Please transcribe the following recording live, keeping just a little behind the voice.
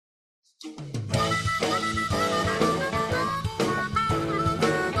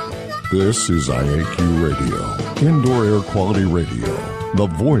This is IAQ Radio, Indoor Air Quality Radio, the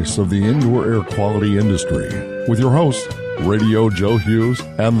voice of the indoor air quality industry, with your host, Radio Joe Hughes,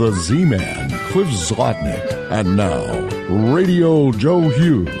 and the Z-Man, Cliff Zlotnick. And now, Radio Joe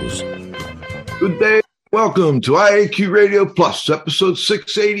Hughes. Good day. Welcome to IAQ Radio Plus, episode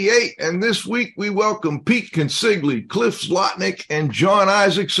 688. And this week we welcome Pete Consigli, Cliff Zlotnick, and John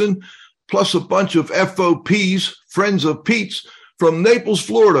Isaacson, plus a bunch of FOPs, Friends of Pete's, from Naples,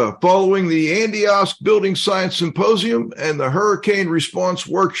 Florida, following the Andy Osk Building Science Symposium and the Hurricane Response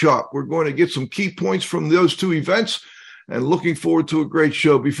Workshop. We're going to get some key points from those two events and looking forward to a great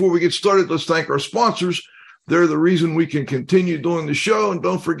show. Before we get started, let's thank our sponsors. They're the reason we can continue doing the show. And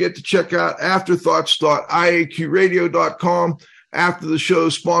don't forget to check out afterthoughts.iaqradio.com after the show,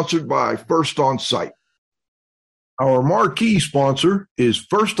 sponsored by First On Site. Our marquee sponsor is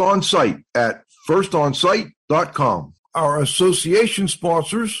First On Site at firstonsite.com. Our association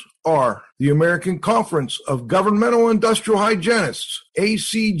sponsors are the American Conference of Governmental Industrial Hygienists,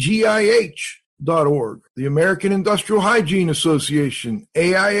 ACGIH.org, the American Industrial Hygiene Association,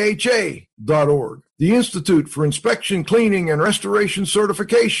 AIHA.org, the Institute for Inspection, Cleaning, and Restoration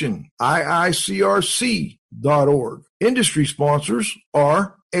Certification, IICRC.org. Industry sponsors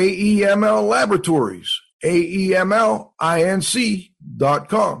are AEML Laboratories,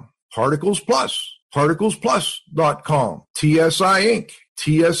 AEMLINC.com, Particles Plus, ParticlesPlus.com, TSI Inc.,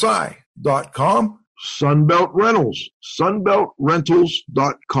 TSI.com, Sunbelt Rentals,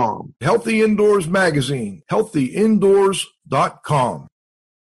 SunbeltRentals.com, Healthy Indoors Magazine, HealthyIndoors.com.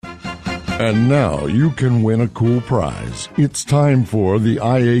 And now you can win a cool prize. It's time for the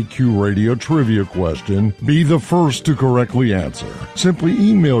IAQ Radio Trivia question. Be the first to correctly answer. Simply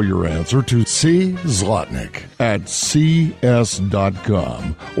email your answer to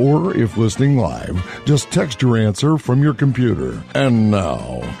czlotnick@cs.com. Or if listening live, just text your answer from your computer. And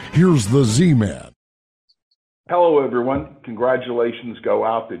now, here's the Z-Man. Hello, everyone. Congratulations go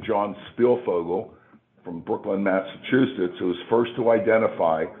out to John Spielfogel from Brooklyn, Massachusetts, who was first to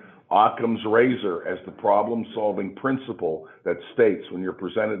identify Occam's razor as the problem-solving principle that states when you're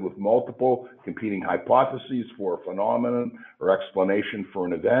presented with multiple competing hypotheses for a phenomenon or explanation for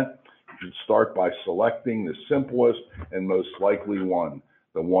an event, you should start by selecting the simplest and most likely one,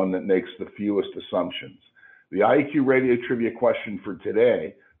 the one that makes the fewest assumptions. The IAQ Radio Trivia question for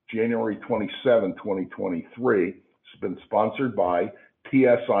today, January 27, 2023, has been sponsored by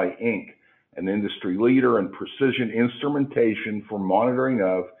TSI Inc., an industry leader in precision instrumentation for monitoring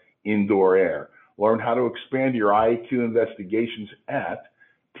of indoor air. Learn how to expand your IAQ investigations at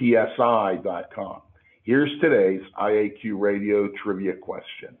TSI.com. Here's today's IAQ Radio Trivia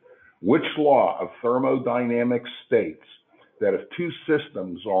question. Which law of thermodynamics states that if two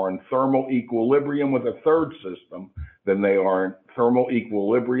systems are in thermal equilibrium with a third system, then they are in thermal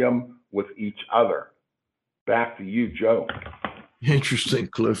equilibrium with each other? Back to you, Joe. Interesting,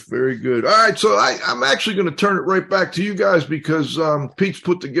 Cliff. Very good. All right, so I'm actually going to turn it right back to you guys because Pete's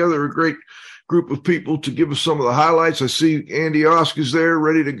put together a great group of people to give us some of the highlights. I see Andy Osk is there,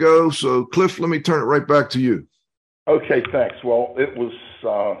 ready to go. So, Cliff, let me turn it right back to you. Okay, thanks. Well, it was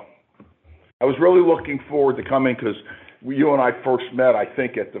I was really looking forward to coming because you and I first met, I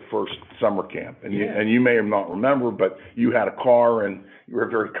think, at the first summer camp. And you may or not remember, but you had a car and you were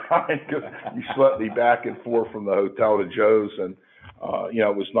very kind because you slept me back and forth from the hotel to Joe's. And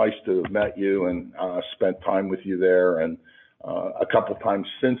it was nice to have met you and spent time with you there and a couple times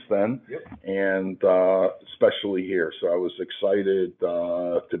since then, and especially here. So I was excited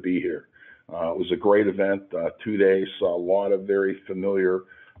to be here. It was a great event, 2 days, saw a lot of very familiar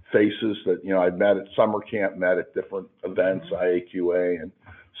faces that, I'd met at summer camp, met at different events, IAQA, and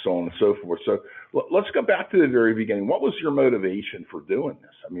so on and so forth. So let's go back to the very beginning. What was your motivation for doing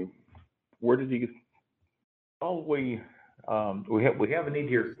this? I mean, where did you get? Well, we have a need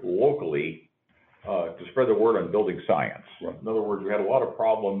here locally to spread the word on building science. Right. In other words, we had a lot of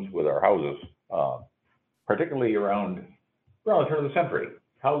problems with our houses, particularly around the turn of the century.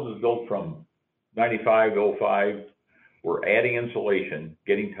 Houses built from 95 to 05 were adding insulation,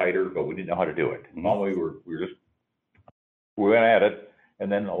 getting tighter, but we didn't know how to do it. Mm-hmm. Normally, we went at it,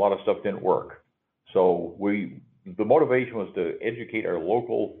 and then a lot of stuff didn't work. So the motivation was to educate our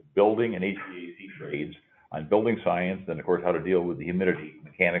local building and HVAC trades on building science, and of course how to deal with the humidity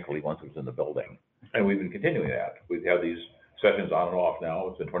mechanically once it was in the building. And we've been continuing that. We've had these sessions on and off now.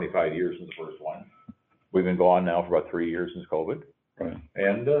 It's been 25 years since the first one. We've been going now for about 3 years since COVID. Right.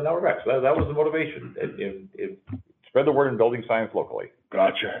 And now we're back. So that was the motivation. It's spread the word in building science locally.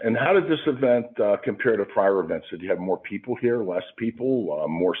 Gotcha. And how did this event compare to prior events? Did you have more people here, less people,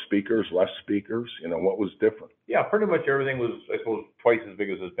 more speakers, less speakers? What was different? Yeah, pretty much everything was, I suppose, twice as big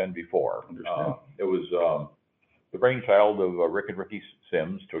as it's been before. It was the brainchild of Rick and Ricky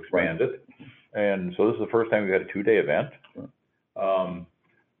Sims to expand it. And so this is the first time we've had a 2-day event.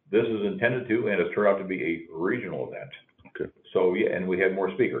 This is intended to, and it's turned out to be a regional event. Okay. So, yeah, and we had more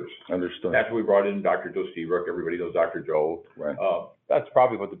speakers. Understood. After we brought in Dr. Joe Seabrook, everybody knows Dr. Joe. Right. That's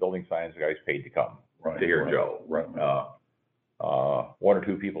probably what the building science guys paid to come to hear Joe. Right. One or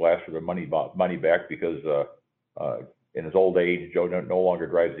two people asked for their money back because in his old age, Joe no longer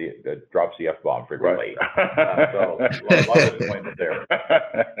drops the F-bomb frequently. Right. So a lot of disappointment there.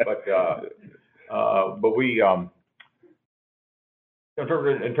 But we, in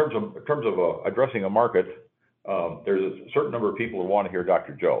terms of addressing a market, there's a certain number of people who want to hear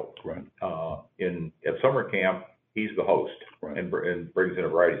Dr. Joe. Right. At summer camp, he's the host. Right. and brings in a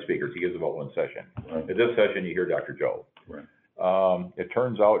variety of speakers. He gives about one session. Right. At this session, you hear Dr. Joe. Right. It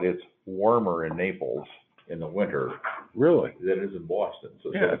turns out it's warmer in Naples in the winter Really? than it is in Boston.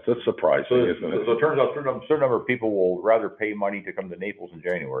 Yeah, that's surprising, isn't it? So it turns out a certain number of people will rather pay money to come to Naples in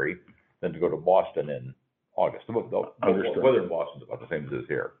January than to go to Boston in August. The weather in Boston is about the same as it is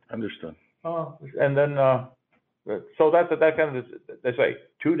here. Understood. And then, so that kind of, they say,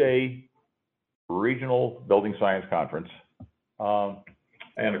 2-day regional building science conference.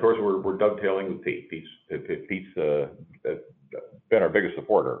 And of course, we're dovetailing with Pete. Pete's been our biggest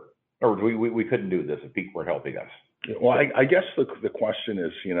supporter. Or we couldn't do this if Pete weren't helping us. Well, I guess the question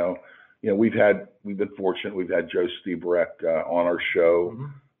is, we've been fortunate. We've had Joe Seabrook on our show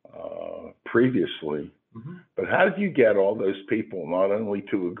previously. Mm-hmm. But how did you get all those people not only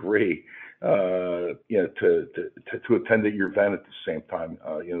to agree, to attend at your event at the same time,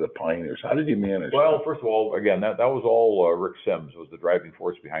 the pioneers? How did you manage? Well, that? first of all, again, that was all Rick Sims was the driving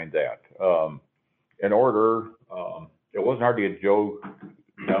force behind that. In order, it wasn't hard to get Joe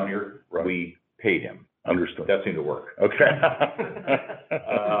down here. Right. We paid him. Understood. That seemed to work. Okay.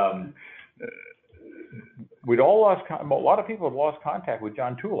 We'd all lost. A lot of people had lost contact with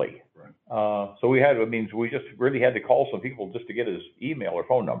John Tooley. Right. So we just really had to call some people just to get his email or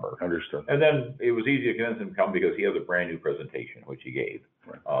phone number. Understood. And then it was easy to convince him to come because he has a brand new presentation, which he gave,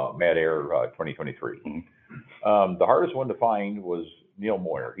 right. Mad Air 2023. Mm-hmm. The hardest one to find was Neil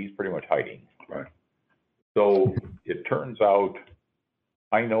Moyer. He's pretty much hiding. Right. So it turns out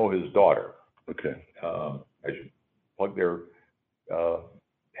I know his daughter. Okay. I should plug there.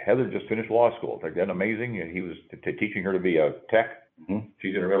 Heather just finished law school. Isn't that amazing? He was teaching her to be a tech. Mm-hmm.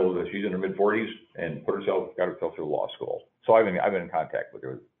 She's in her mid-40s and got herself through law school. So I've been in contact with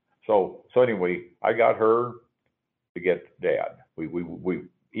her. So anyway, I got her to get Dad.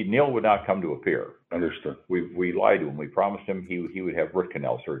 Neil would not come to appear. Understood. We lied to him. We promised him he would have root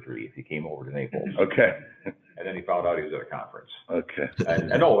canal surgery if he came over to Naples. Okay. And then he found out he was at a conference. Okay.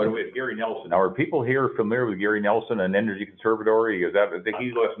 And we had Gary Nelson. Now, are people here familiar with Gary Nelson and Energy Conservatory? He's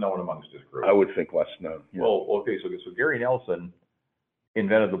less known amongst his group. I would think less known. Yeah. Well, okay. So Gary Nelson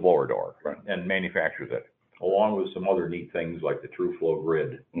invented the blower door and manufactures it, along with some other neat things like the True Flow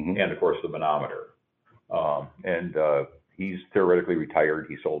grid mm-hmm. and, of course, the manometer. He's theoretically retired.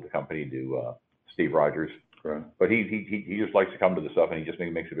 He sold the company to Steve Rogers. Right. But he just likes to come to the stuff, and he just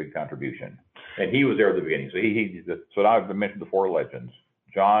makes a big contribution. And he was there at the beginning. So now I've mentioned the four legends: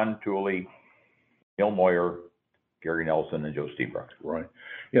 John Tooley, Neil Moyer, Gary Nelson, and Joe Seabrook. Right.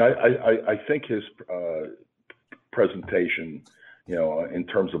 I think his presentation, in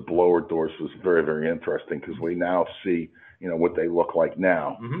terms of blower doors was very, very interesting because we now see, what they look like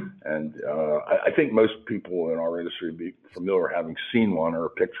now. Mm-hmm. And I think most people in our industry would be familiar having seen one or a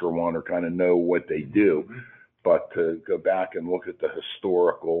picture of one or kind of know what they do. Mm-hmm. But to go back and look at the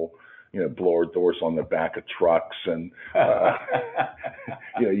historical, blower doors on the back of trucks and,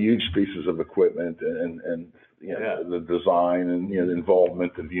 huge pieces of equipment and the design and, the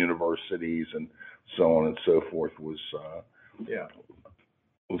involvement of universities and so on and so forth was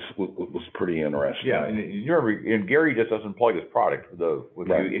pretty interesting. Yeah, and you remember, and Gary just doesn't plug his product.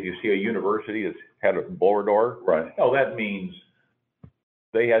 If you see a university that's had a blower door, right? No, that means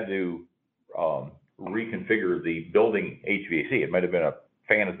they had to reconfigure the building HVAC. It might have been a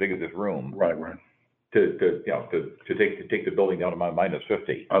fan as big as this room, right? To take the building down to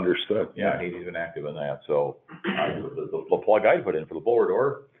 -50. Understood. Yeah, he's been active in that. So the plug I put in for the blower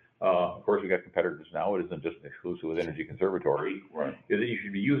door. Of course, we got competitors now. It isn't just exclusive with Energy Conservatory. Right. Is that you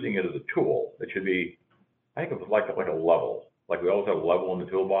should be using it as a tool. It should be, I think, it was like a level. Like we always have a level in the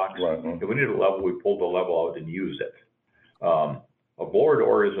toolbox. Right. If we need a level, we pull the level out and use it. A blower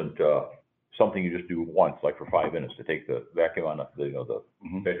door isn't something you just do once, like for 5 minutes, to take the vacuum on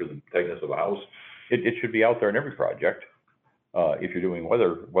measure the tightness of a house. It should be out there in every project. If you're doing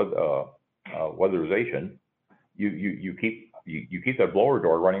weatherization, you keep that blower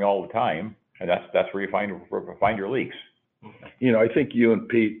door running all the time, and that's where you find your leaks. I think you and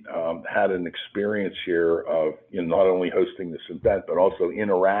Pete had an experience here of not only hosting this event, but also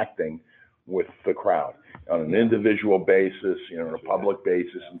interacting with the crowd on an individual basis, on a public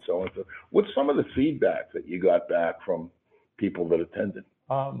basis, and so on. So what's some of the feedback that you got back from people that attended?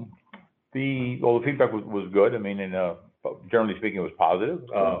 The feedback was good. I mean, generally speaking, it was positive.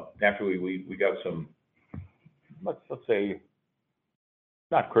 Naturally, we got some, let's say,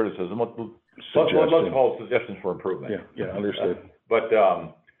 not criticism. Let's call it suggestions for improvement. Yeah, understood. But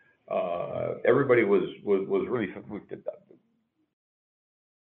everybody was really,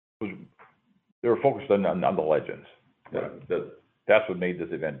 they were focused on the legends. That's what made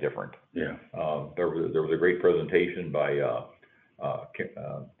this event different. Yeah. There was a great presentation by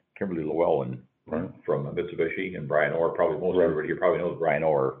Kimberly Llewellyn from Mitsubishi, and Brian Orr. Probably most everybody here probably knows Brian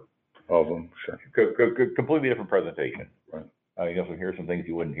Orr. Of them, sure. Completely different presentation. Right. Here's some things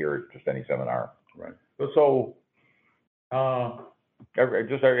you wouldn't hear at just any seminar. Right. So,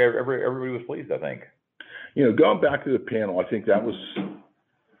 everybody was pleased, I think. Going back to the panel, I think that was,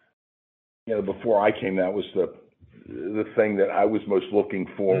 before I came, that was the thing that I was most looking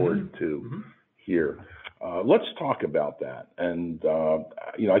forward to here. Let's talk about that. And,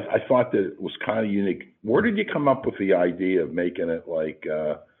 I thought that it was kind of unique. Where did you come up with the idea of making it like,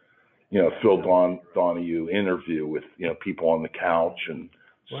 Phil Donahue interview with, people on the couch and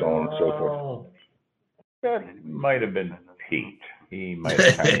so on and so forth? That might have been Pete. He might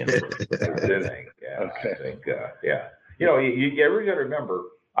have kind of thing. Yeah, okay. I think, yeah. You ever got to remember,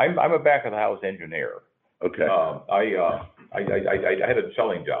 I'm a back of the house engineer. Okay. I had a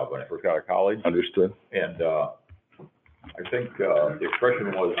selling job when I first got out of college. Understood. And I think the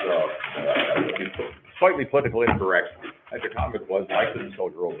expression was slightly politically incorrect. The comment was, I couldn't sell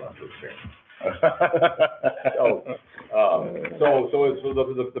girls on first So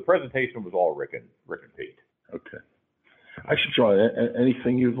the presentation was all Rick and Pete. Okay. Actually, John,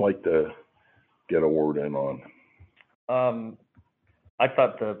 anything you'd like to get a word in on? I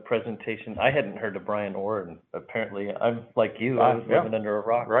thought the presentation, I hadn't heard of Brian Orr, and apparently I'm like you, I was living under a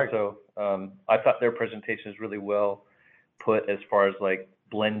rock. Right. So I thought their presentation is really well put as far as like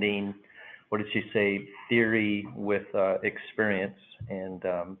blending, what did she say, theory with experience, and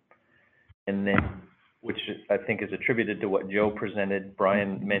then, which I think is attributed to what Joe presented.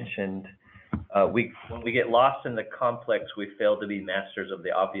 Brian mentioned when we get lost in the complex, we fail to be masters of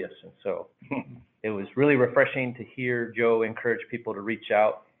the obvious. And so it was really refreshing to hear Joe encourage people to reach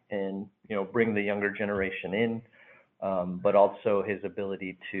out and, bring the younger generation in, but also his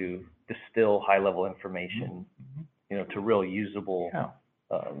ability to distill high level information, to real usable,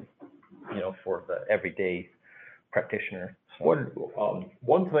 for the everyday practitioner. So.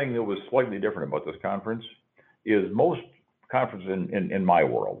 One thing that was slightly different about this conference is most conferences in my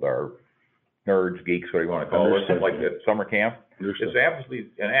world are nerds, geeks, whatever you want to call it, like at summer camp. It's absolutely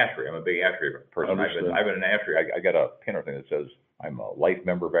an ASHRAE. I'm a big ASHRAE person. I've been an ASHRAE. I got a pin or thing that says I'm a life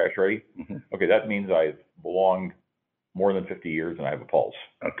member of ASHRAE. Okay, that means I've belonged more than 50 years and I have a pulse.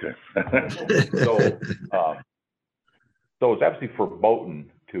 Okay. So it's absolutely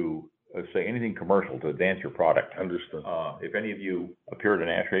verboten to say anything commercial to advance your product. Understood. If any of you appear at an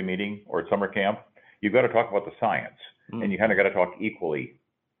ASHRAE meeting or at summer camp, you've got to talk about the science, and you kind of got to talk equally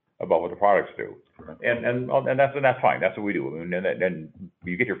about what the products do. Right. And that's fine. That's what we do. And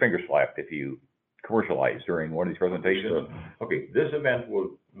you get your finger slapped if you commercialize during one of these presentations. Understood. Okay, this event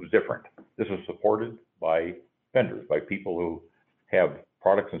was different. This was supported by vendors, by people who have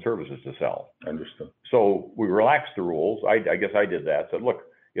products and services to sell. Understood. So we relaxed the rules. I guess I did that. Said, look,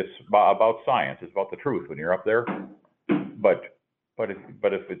 it's about science. It's about the truth when you're up there. But if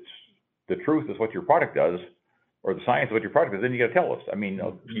it's the truth is what your product does, or the science of what your product is, then you got to tell us. I mean,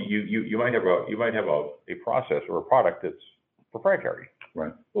 you might have a process or a product that's proprietary.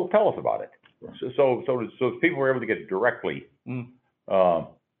 Right. Well, tell us about it. Right. So people were able to get directly to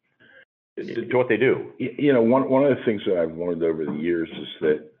what they do. One of the things that I've learned over the years is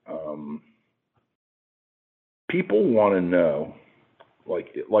that people want to know,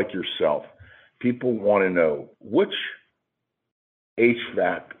 like yourself, people want to know which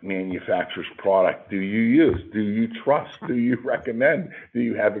HVAC manufacturer's product do you use? Do you trust? Do you recommend? Do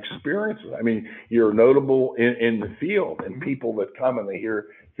you have experience? I mean, you're notable in the field, and people that come and they hear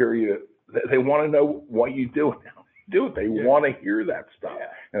you, they want to know what you do. do it. They want to hear that stuff. Yeah.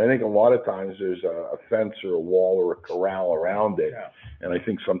 And I think a lot of times there's a fence or a wall or a corral around it. Yeah. And I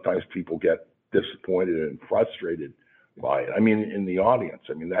think sometimes people get disappointed and frustrated by it. I mean, in the audience,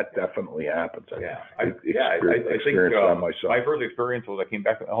 I mean, that definitely happens. I think myself. My first experience was I came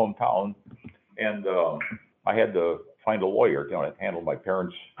back to my hometown, and I had to find a lawyer, you know, to handle my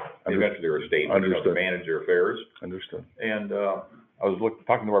parents' eventually their estate, you know, to manage their affairs. Understood. And I was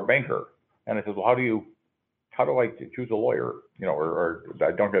talking to our banker, and I said, well, how do I choose a lawyer? You know, or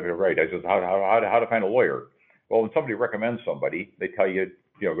I don't get it right. I said, how to find a lawyer? Well, when somebody recommends somebody, they tell you,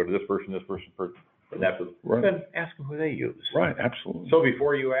 you know, go to this person, and that's what, then ask them who they use. Right, absolutely. So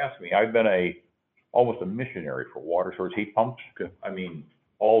before you ask me, I've been almost a missionary for water source heat pumps. Okay. I mean,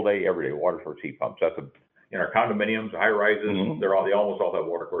 all day, every day, water source heat pumps. In our condominiums, high rises, they almost all have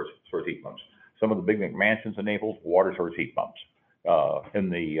water source heat pumps. Some of the big McMansions in Naples, water source heat pumps.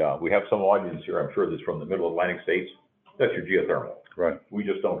 We have some audience here, I'm sure, that's from the Middle Atlantic states. That's your geothermal. Right. We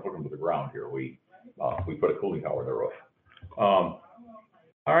just don't put them to the ground here. We put a cooling tower on the roof. All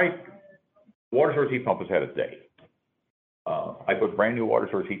right. Water source heat pump has had its day. I put brand new water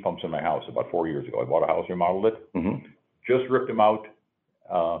source heat pumps in my house about 4 years ago. I bought a house, remodeled it, just ripped them out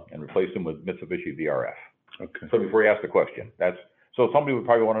and replaced them with Mitsubishi VRF. Okay. So before you ask the question, so somebody would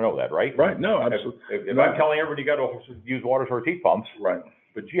probably want to know that, right? Right. No, absolutely. If I'm telling everybody you got to use water source heat pumps, right?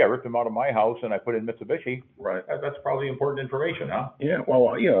 But gee, I ripped them out of my house and I put in Mitsubishi. Right. That's probably important information, huh? Yeah.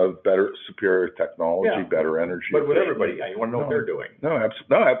 Well, you know, better, superior technology, better energy. But with everybody, you want to know what they're doing. No, absolutely.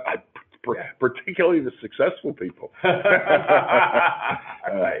 No, particularly the successful people.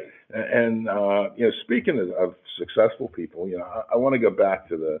 Right. And you know, speaking of successful people, you know, I want to go back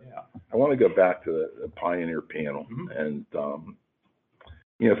to the Pioneer panel, and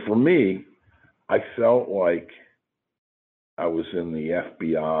you know, for me, I felt like I was in the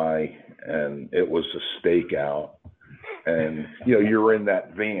FBI and it was a stakeout, and you know, you're in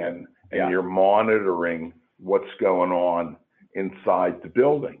that van and you're monitoring what's going on inside the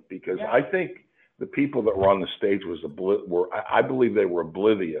building, because I think the people that were on the stage I believe they were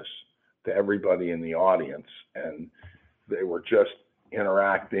oblivious to everybody in the audience, and they were just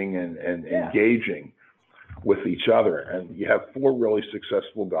interacting and engaging with each other. And you have four really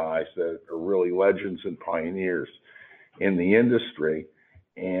successful guys that are really legends and pioneers in the industry,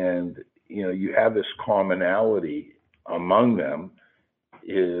 and you know, you have this commonality among them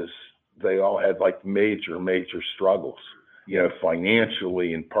is they all had like major struggles, you know,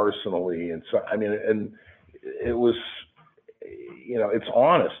 financially and personally. And so, I mean, and it was, you know, it's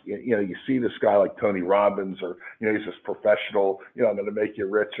honest. You know, you see this guy like Tony Robbins, or, you know, he's this professional, you know, I'm going to make you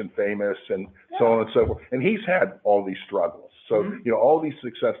rich and famous and so on and so forth. And he's had all these struggles. So, you know, all these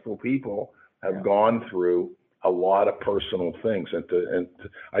successful people have gone through a lot of personal things. And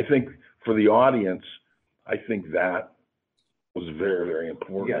I think for the audience, I think that was very, very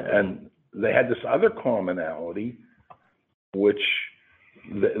important. Yeah. And they had this other commonality, which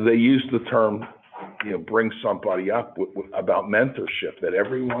they used the term, you know, bring somebody up about mentorship, that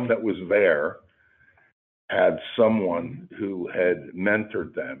everyone that was there had someone who had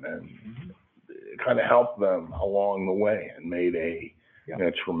mentored them and kind of helped them along the way and made a you know,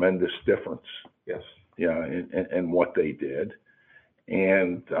 tremendous difference. Yes. Yeah, in what they did.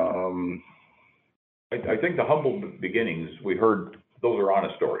 And I think the humble beginnings, we heard, those are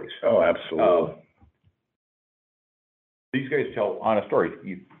honest stories. Oh, absolutely. These guys tell honest stories.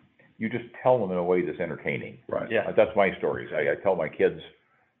 You just tell them in a way that's entertaining. Right. Yeah. That's my stories. I tell my kids,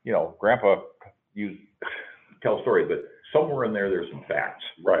 you know, Grandpa, you tell stories, but somewhere in there, there's some facts.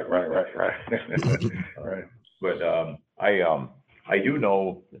 Right. Right. But I do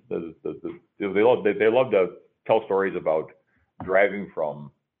know they love to tell stories about driving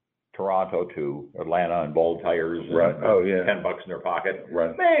from Toronto to Atlanta and bald tires and $10 in their pocket.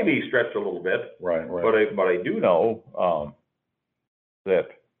 Right. Maybe stretched a little bit. Right. But I do know that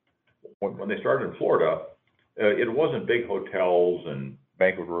when they started in Florida, it wasn't big hotels and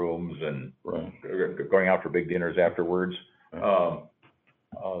banquet rooms and going out for big dinners afterwards. I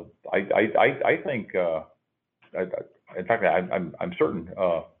think, in fact, I'm certain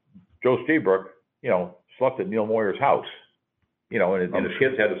Joe Stevebrook, you know, slept at Neil Moyer's house, you know, and his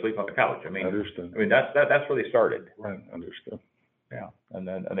kids had to sleep on the couch. I mean, that's where they started. Right. Understood. Yeah. And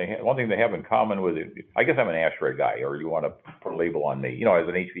then one thing they have in common with it, I guess I'm an ASHRAE guy, or you want to put a label on me, you know, as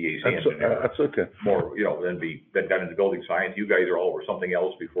an HVAC engineer. That's okay. More, you know, then got into building science. You guys are all over something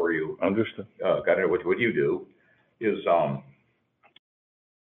else before you understood. Got into what you do is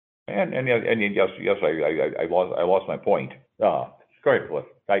and yes, I lost my point. Go ahead, Cliff.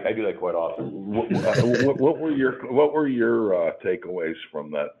 I do that quite often. What were your takeaways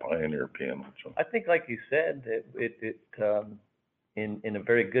from that Pioneer panel, John? I think, like you said, it in a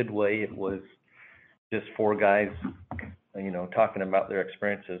very good way, it was just four guys, talking about their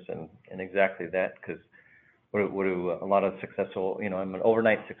experiences and exactly that, because what do a lot of successful, I'm an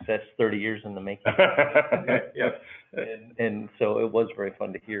overnight success, 30 years in the making. Yes. And so it was very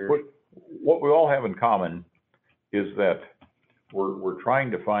fun to hear. What we all have in common is that we're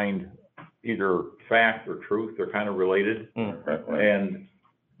trying to find either fact or truth. They're kind of related, Right. and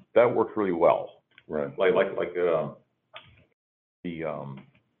that works really well. Right. Like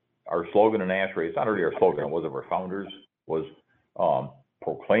our slogan in ASHRAE, it's not really our slogan, it was of our founders, was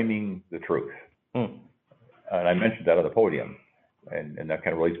proclaiming the truth. And I mentioned that on the podium, and that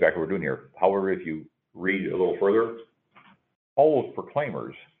kind of relates back to what we're doing here. However, if you read a little further, all those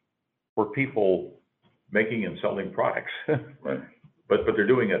proclaimers were people making and selling products, Right. but they're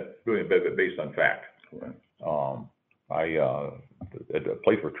doing it based on fact. Right. A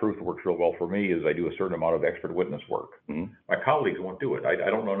place where truth works real well for me is I do a certain amount of expert witness work. Mm-hmm. My colleagues won't do it. I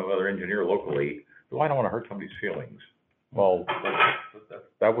don't know another engineer locally. Well, I don't want to hurt somebody's feelings. Well,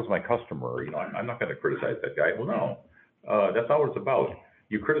 that was my customer. I'm not going to criticize that guy. Well, no, that's not what it's about.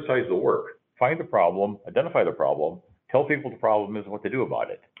 You criticize the work, find the problem, identify the problem, tell people the problem is, and what to do about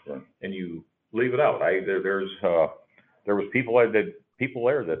it, and you leave it out. There was people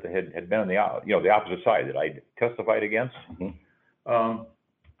there that had been on the opposite side that I testified against. Mm-hmm.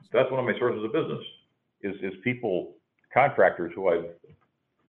 That's one of my sources of business is people, contractors who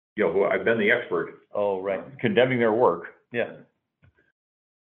I've been the expert. Oh, right. Condemning their work. Yeah.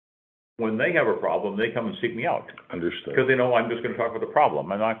 When they have a problem, they come and seek me out. Understood. Because they know I'm just going to talk about the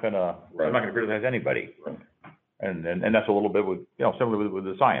problem. I'm not going to criticize anybody. Right. And that's a little bit with similar with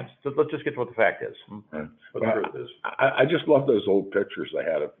the science. So let's just get to what the fact is. Right. What the truth is. I just love those old pictures they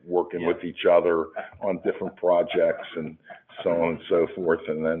had of working with each other on different projects and so on and so forth,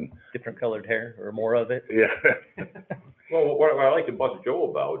 and then Different colored hair or more of it. yeah. Well, what I like to bust Joe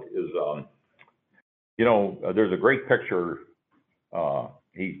about is, there's a great picture.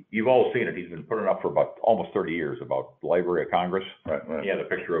 You've all seen it. He's been putting it up for about almost 30 years about the Library of Congress. Right. He had a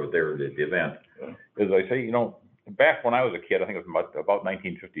picture of it there at the event. As I say, back when I was a kid, I think it was about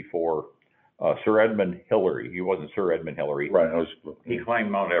 1954, Sir Edmund Hillary. He wasn't Sir Edmund Hillary. Right. He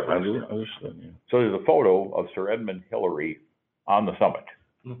climbed Mount Everest. Understood. Yeah. So there's a photo of Sir Edmund Hillary on the summit.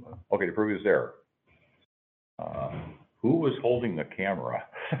 Okay, to prove he was there. Who was holding the camera?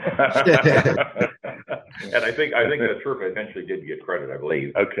 And I think that trip eventually did get credit, I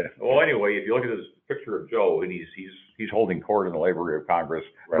believe. Okay. Well, anyway, if you look at this picture of Joe, and he's holding court in the Library of Congress,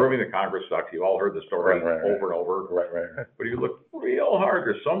 proving that Congress sucks. You've all heard the story over and over. Right. But if you look real hard,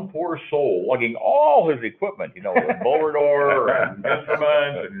 there's some poor soul lugging all his equipment, the blower door and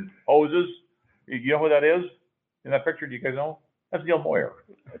instruments and hoses. You know who that is in that picture? Do you guys know? That's Neil Moyer.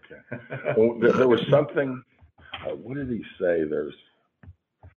 Okay. Well, there was something. What did he say?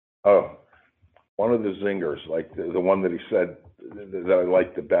 One of the zingers, like the one that he said that I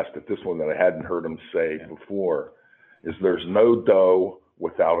liked the best, but this one that I hadn't heard him say before, is there's no dough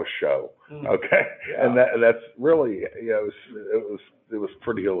without a show. Okay, and that's really, it was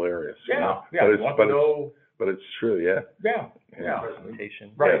pretty hilarious. Yeah, but it's true. Yeah.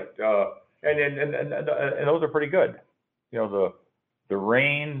 Presentation. Right. And those are pretty good. The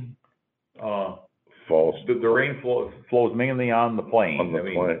rain. Falls. The rain flows mainly on the plane. On the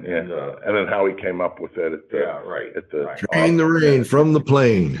plane, yeah. And then how he came up with it Drain the rain from the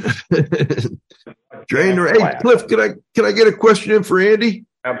plane. Drain the rain. Hey, Cliff, can I get a question in for Andy?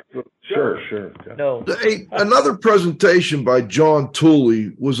 Absolutely. Sure. No. Hey, another presentation by John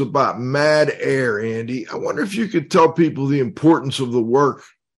Tooley was about Mad Air, Andy. I wonder if you could tell people the importance of the work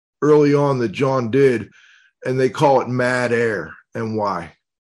early on that John did, and they call it Mad Air, and why.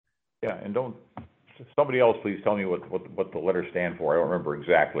 Yeah, and somebody else please tell me what the letters stand for. I don't remember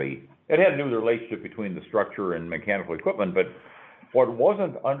exactly. It had to do with the relationship between the structure and mechanical equipment, but what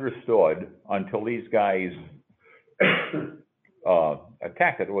wasn't understood until these guys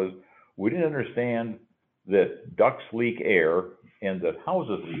attacked it was we didn't understand that ducts leak air and that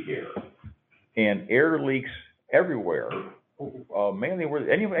houses leak air. And air leaks everywhere, mainly where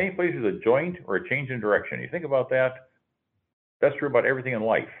any place with a joint or a change in direction. You think about that, that's true about everything in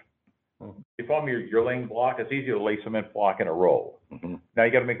life. If you're laying block, it's easy to lay cement block in a row. Mm-hmm. Now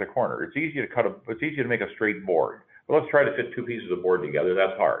you got to make the corner. It's easy to make a straight board. But let's try to fit two pieces of board together.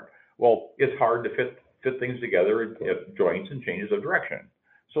 That's hard. Well, it's hard to fit things together at joints and changes of direction.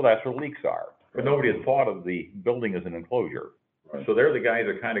 So that's where leaks are. But nobody had thought of the building as an enclosure. So they're the guys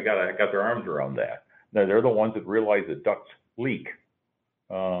that kind of got their arms around that. Now they're the ones that realize that ducts leak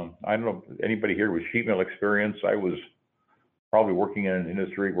I don't know if anybody here with sheet metal experience. I was probably working in an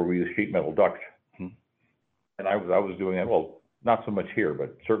industry where we use sheet metal duct. And I was doing it, well, not so much here,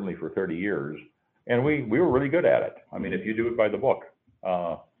 but certainly for 30 years. And we were really good at it. I mean, if you do it by the book. I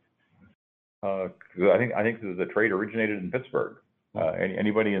think the trade originated in Pittsburgh.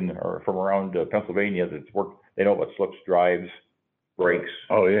 Anybody from around Pennsylvania that's worked, they know about slips, drives, brakes.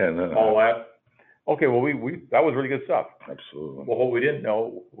 Oh yeah, all that. Okay, well we that was really good stuff. Absolutely. Well, what we didn't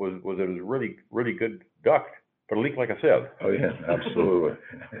know was it was really really good duct, but it leaked like a sieve. Oh yeah, absolutely.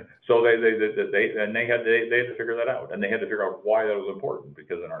 So they had to figure that out, and they had to figure out why that was important,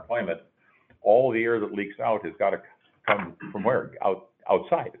 because in our climate, all the air that leaks out has got to come from where?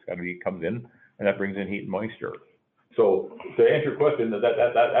 Outside. It's got to be comes in, and that brings in heat and moisture. So to answer your question,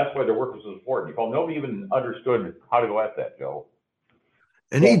 that's why their work was so important. Nobody even understood how to go at that, Joe.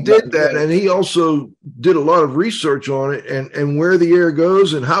 And he did that, and he also did a lot of research on it and where the air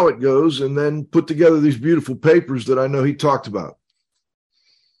goes and how it goes, and then put together these beautiful papers that I know he talked about.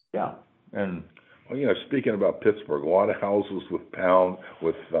 Yeah, and well, speaking about Pittsburgh, a lot of houses with pan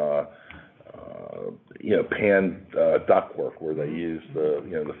ductwork where they use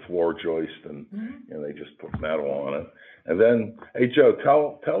the floor joist and they just put metal on it. And then, hey Joe,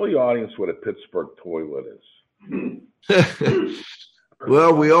 tell the audience what a Pittsburgh toilet is.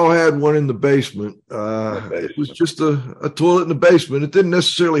 Well, we all had one in the basement. It was just a toilet in the basement. It didn't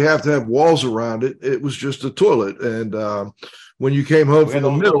necessarily have to have walls around it. It was just a toilet. And when you came home from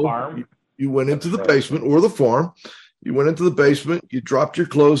the mill, you went into the basement or the farm. You went into the basement, you dropped your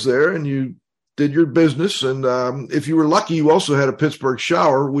clothes there, and you did your business. And if you were lucky, you also had a Pittsburgh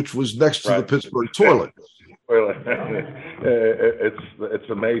shower, which was next to the Pittsburgh toilet. It's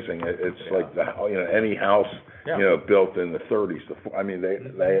amazing. It's like any house built in the 30s. I mean,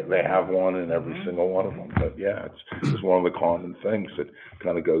 they have one in every single one of them. But yeah, it's one of the common things that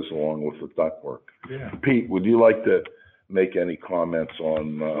kind of goes along with the ductwork. Yeah. Pete, would you like to make any comments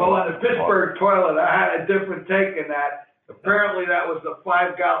on? Well, on the Pittsburgh toilet, I had a different take in that. Apparently, that was the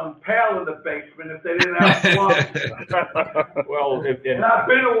 5-gallon pail in the basement if they didn't have plumbing. Well, and I've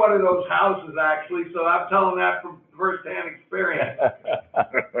been to one of those houses, actually, so I'm telling that from first-hand experience.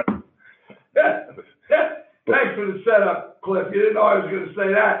 Thanks for the setup, Cliff. You didn't know I was going to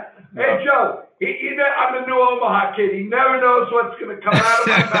say that. Hey, Joe, I'm a new Omaha kid. He never knows what's going to come out of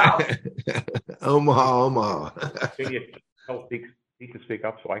my mouth. Omaha. Can you help he can speak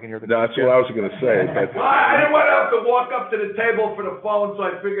up so I can hear the No, that's what I was going to say. Well, I didn't want to have to walk up to the table for the phone, so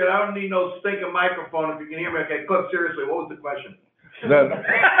I figured I don't need no stinking microphone if you can hear me. Okay, Cliff, seriously, what was the question? No.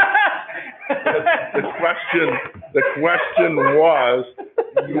 The question was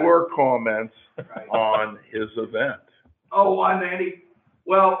your comments on his event. Oh, on Andy.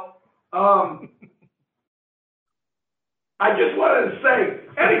 Well, I just wanted to say,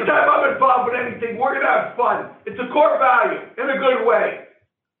 anytime I'm involved with anything, we're going to have fun. It's a core value in a good way.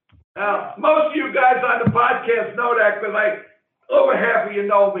 Now, most of you guys on the podcast know that because over half of you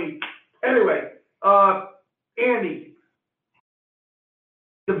know me. Anyway, Andy,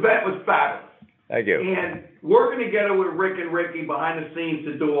 the event was fabulous. Thank you. And working together with Rick and Ricky behind the scenes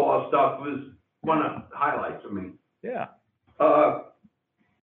to do all the stuff was one of the highlights for me. Yeah.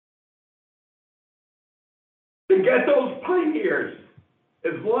 To get those pioneers,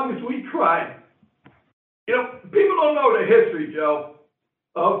 as long as we tried. People don't know the history, Joe,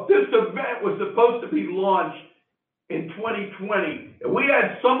 of this event was supposed to be launched in 2020. And we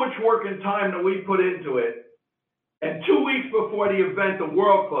had so much work and time that we put into it. And 2 weeks before the event, the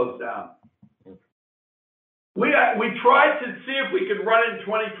world closed down. We tried to see if we could run it in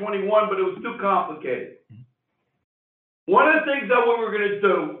 2021, but it was too complicated. One of the things that we were going to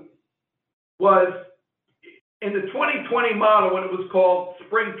do was, in the 2020 model, when it was called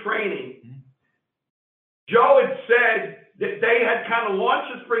spring training, Joe had said that they had kind of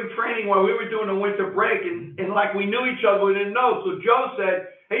launched the spring training while we were doing a winter break, and like we knew each other, we didn't know. So Joe said,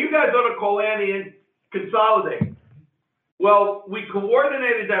 hey, you guys ought to call Andy and consolidate. Well, we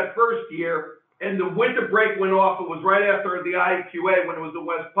coordinated that first year, and the winter break went off. It was right after the IAQA when it was in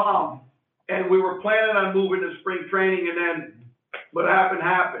West Palm, and we were planning on moving to spring training, and then what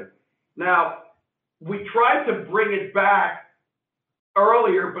happened. Now, we tried to bring it back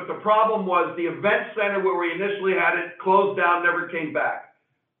earlier, but the problem was the event center where we initially had it closed down, never came back.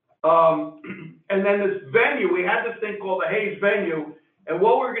 And then this venue, we had this thing called the Hayes venue, and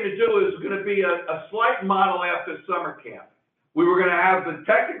what we were going to do is going to be a slight model after summer camp. We were going to have the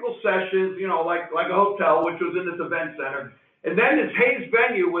technical sessions, like a hotel, which was in this event center. And then this Hayes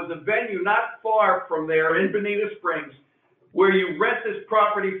venue was a venue not far from there in Bonita Springs where you rent this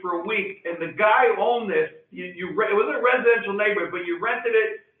property for a week, and the guy who owned this, it was a residential neighborhood, but you rented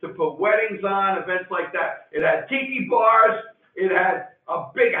it to put weddings on, events like that. It had tiki bars. It had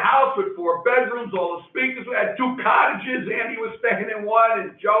a big house with 4 bedrooms, all the speakers. We had 2 cottages. Andy was staying in one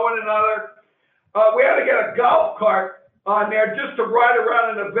and Joe in another. We had to get a golf cart on there just to ride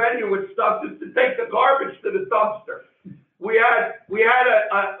around in the venue with stuff, just to take the garbage to the dumpster. We had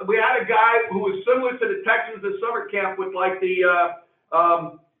a guy who was similar to the Texans at summer camp with like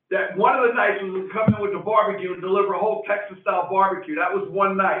that one of the nights was come in with the barbecue and deliver a whole Texas style barbecue. That was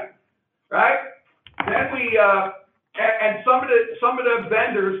one night, right? Then we and some of the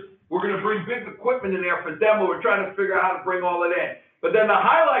vendors were going to bring big equipment in there for demo. We're trying to figure out how to bring all it in. But then the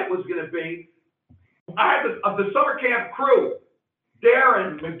highlight was going to be I had the summer camp crew,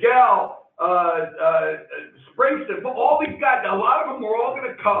 Darren, Miguel, Springston, all these guys. A lot of them were all going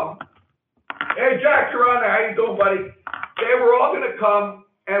to come. Hey, Jack, you're on there. How you doing, buddy? They were all going to come,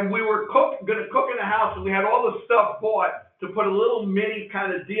 and we were going to cook in the house, and we had all the stuff bought to put a little mini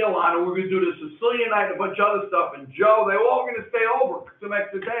kind of deal on it. We were going to do the Sicilian night and a bunch of other stuff. And Joe, they were all going to stay over for some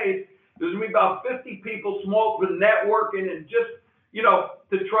extra days. There's going to be about 50 people, small, with networking and just,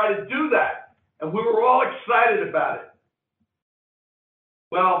 to try to do that. And we were all excited about it.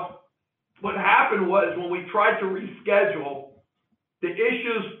 Well, what happened was when we tried to reschedule, the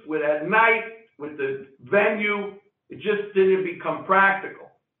issues with at night, with the venue, it just didn't become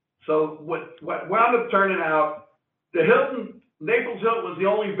practical. So what wound up turning out, the Hilton, Naples Hilton was the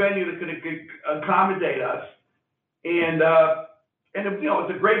only venue that could accommodate us. And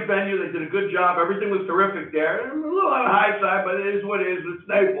it's a great venue. They did a good job. Everything was terrific there. A little on the high side, but it is what it is. It's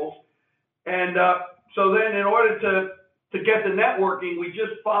Naples. And so then in order to get the networking, we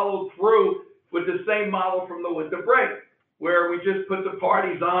just followed through with the same model from the winter break, where we just put the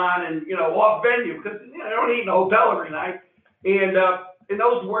parties on and, off venue, because I don't eat in a hotel every night. And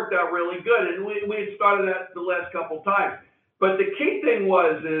those worked out really good. And we had started that the last couple of times. But the key thing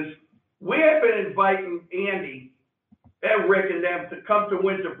is we had been inviting Andy and Rick and them to come to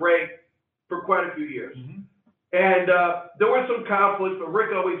winter break for quite a few years. Mm-hmm. And there were some conflicts, but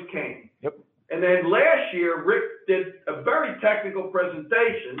Rick always came. Yep. And then last year, Rick did a very technical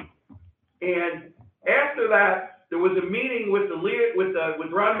presentation. And after that, there was a meeting with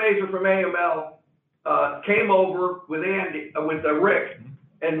with Ron Mazur from AML, came over with Rick,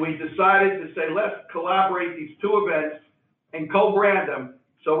 and we decided to say, let's collaborate these 2 events and co-brand them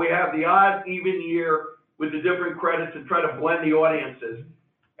so we have the odd, even year with the different credits and try to blend the audiences.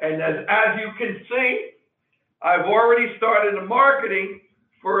 And as you can see, I've already started the marketing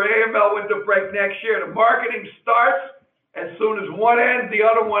for AML Winter Break next year. The marketing starts as soon as one ends, the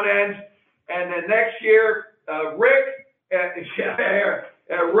other one ends, and then next year, Rick and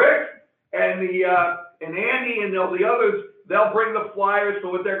Andy and all the others, they'll bring the flyers for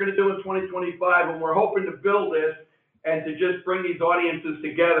what they're going to do in 2025, and we're hoping to build this and to just bring these audiences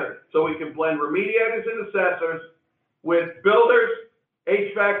together so we can blend remediators and assessors with builders,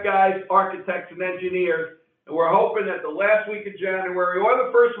 HVAC guys, architects, and engineers. And we're hoping that the last week of January or the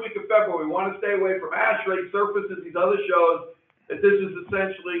first week of February, we want to stay away from ASHRAE, Surfaces, these other shows, that this is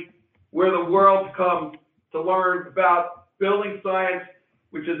essentially where the world comes to learn about building science,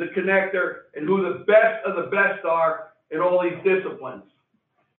 which is a connector, and who the best of the best are in all these disciplines.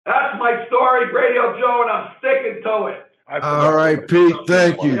 That's my story, Radio Joe, and I'm sticking to it. All right, Pete,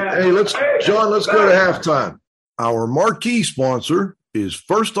 thank you. Hey, let's go to halftime. Our marquee sponsor is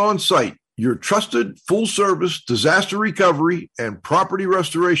First On Site, your trusted full-service disaster recovery and property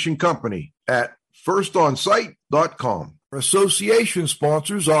restoration company at firstonsite.com. Association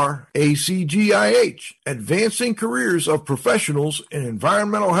sponsors are ACGIH, Advancing Careers of Professionals in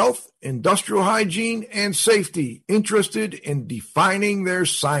Environmental Health, Industrial Hygiene, and Safety, interested in defining their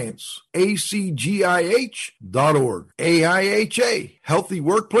science. ACGIH.org. AIHA, Healthy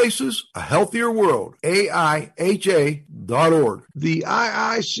Workplaces, a Healthier World. AIHA.org. The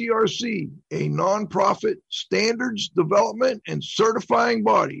IICRC, a nonprofit standards development and certifying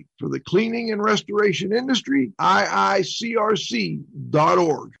body for the cleaning and restoration industry. IICRC.org.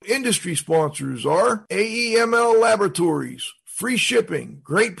 Industry sponsors are AEML Laboratories. Free shipping,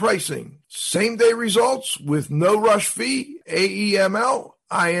 great pricing, same-day results with no rush fee,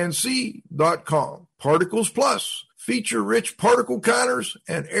 AEMLINC.com. Particles Plus, feature-rich particle counters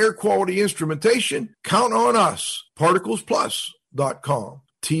and air quality instrumentation. Count on us, particlesplus.com.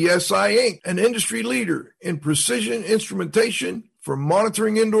 TSI Inc., an industry leader in precision instrumentation for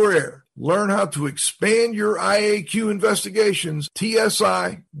monitoring indoor air. Learn how to expand your IAQ investigations,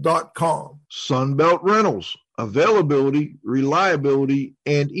 TSI.com. Sunbelt Rentals. Availability, reliability,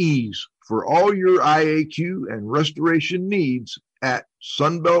 and ease for all your IAQ and restoration needs at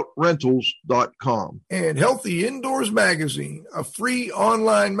sunbeltrentals.com. And Healthy Indoors Magazine, a free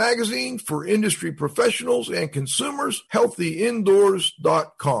online magazine for industry professionals and consumers,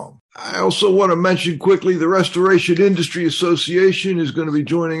 healthyindoors.com. I also want to mention quickly the Restoration Industry Association is going to be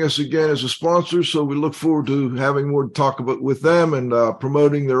joining us again as a sponsor, so we look forward to having more to talk about with them and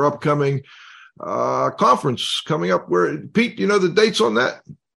promoting their upcoming conference coming up. Where, Pete, do you know the dates on that?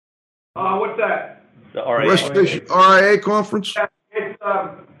 What's that? The RIA. Restoration RIA conference? It's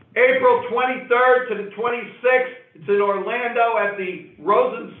April 23rd to the 26th. It's in Orlando at the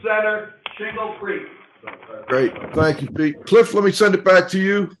Rosen Center, Shingle Creek. Great. Thank you, Pete. Cliff, let me send it back to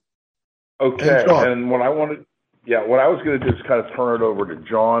you. Okay. And what I was going to do is kind of turn it over to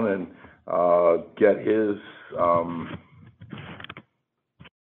John and get his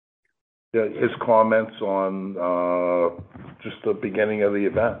comments on just the beginning of the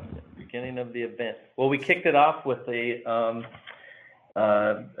event. Well, we kicked it off with a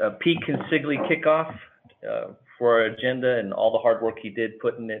Pete Consigli kickoff for our agenda and all the hard work he did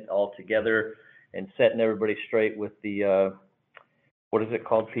putting it all together and setting everybody straight with the what is it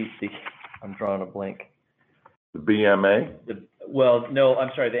called, Pete? I'm drawing a blank. The BMA? The antitrust.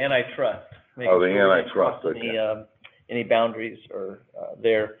 The antitrust. Okay. Any boundaries or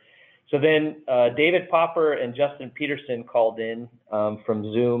there. So then David Popper and Justin Peterson called in from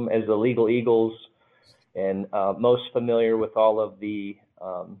Zoom as the Legal Eagles and most familiar with all of the,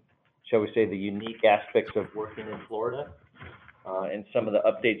 shall we say, the unique aspects of working in Florida and some of the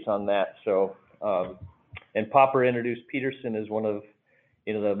updates on that. So, and Popper introduced Peterson as one of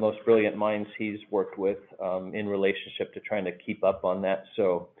the most brilliant minds he's worked with in relationship to trying to keep up on that.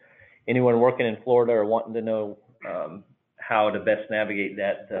 So anyone working in Florida or wanting to know how to best navigate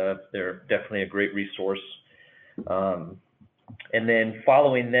that, they're definitely a great resource. And then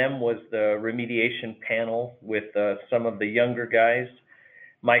following them was the remediation panel with some of the younger guys,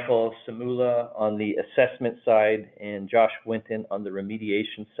 Michael Samula on the assessment side and Josh Winton on the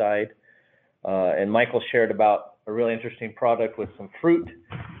remediation side. And Michael shared about a really interesting product with some fruit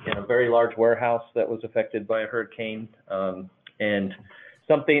in a very large warehouse that was affected by a hurricane. And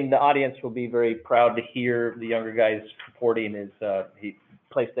something the audience will be very proud to hear the younger guys reporting is he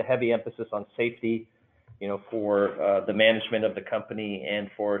placed a heavy emphasis on safety, for the management of the company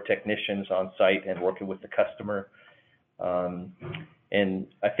and for technicians on site and working with the customer. And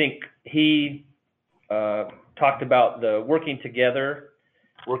I think he talked about the working together,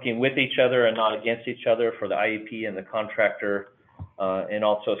 working with each other and not against each other for the IEP and the contractor, and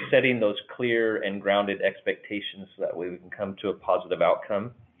also setting those clear and grounded expectations so that way we can come to a positive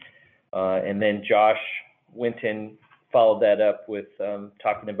outcome. And then Josh Winton followed that up with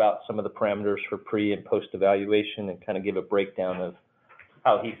talking about some of the parameters for pre and post evaluation and kind of give a breakdown of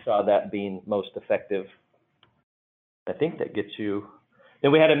how he saw that being most effective. I think that gets you.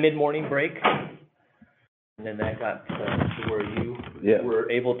 Then we had a mid-morning break, and then that got to where you were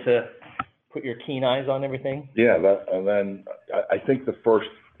able to put your keen eyes on everything. Yeah, and then I think the first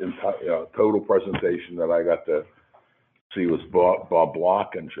total presentation that I got to see was Bob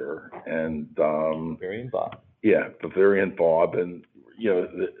Blockinger and Bavarian Bob. Yeah, Bavarian Bob, and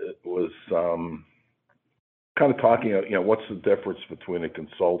it was kind of talking. What's the difference between a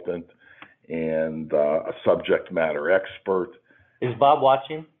consultant and a subject matter expert? Is Bob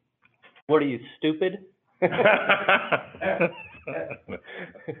watching? What are you, stupid? And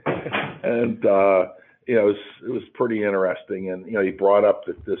it was pretty interesting, and he brought up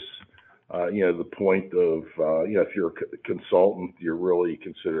that this, the point of if you're a consultant, you're really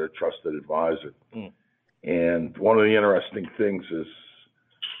considered a trusted advisor. Mm. And one of the interesting things is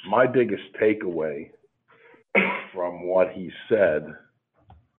my biggest takeaway from what he said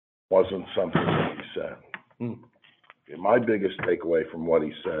wasn't something that he said. Mm. My biggest takeaway from what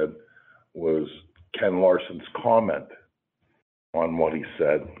he said was Ken Larson's comment on what he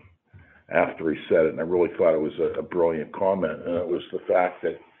said after he said it. And I really thought it was a brilliant comment. And it was the fact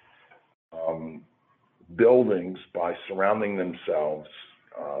that buildings, by surrounding themselves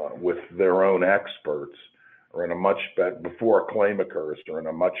with their own experts, are in a much better, before a claim occurs, they're in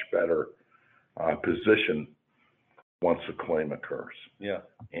a much better position once a claim occurs. Yeah.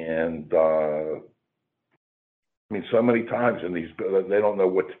 And so many times in these, they don't know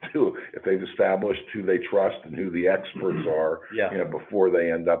what to do if they've established who they trust and who the experts are. Yeah. Before they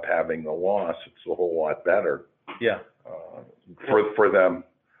end up having the loss, it's a whole lot better. Yeah. For them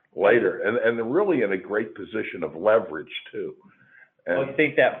later, and they're really in a great position of leverage too. And I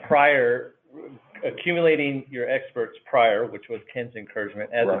think that prior accumulating your experts prior, which was Ken's encouragement,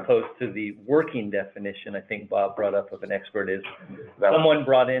 as Right. opposed to the working definition I think Bob brought up of an expert is That someone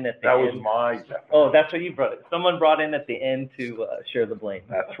brought in at the That end. was my definition. Oh, that's what you brought it. Someone brought in at the end to share the blame.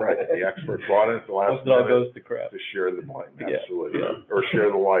 That's right. The expert brought in at the last Once it all minute goes to crap. to share the blame, Yeah. absolutely, or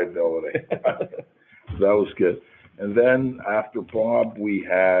share the liability. That was good. And then after Bob, we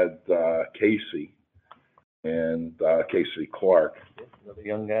had Casey and Casey Clark, Another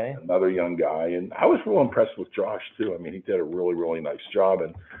young guy. another young guy. And I was real impressed with Josh, too. I mean, he did a really, really nice job.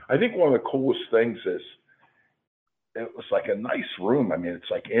 And I think one of the coolest things is it was like a nice room. I mean, it's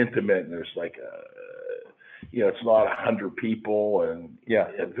like intimate, and there's like it's not 100 people, and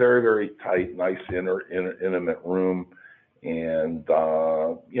a very, very tight, nice, intimate room, and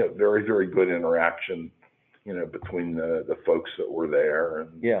very, very good interaction, between the folks that were there,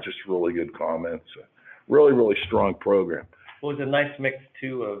 and just really good comments. Really, really strong program. Well, it was a nice mix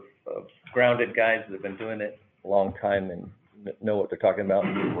too of grounded guys that have been doing it a long time and know what they're talking about,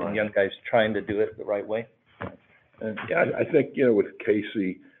 and young guys trying to do it the right way. And I think with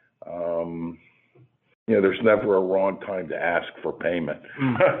Casey, there's never a wrong time to ask for payment.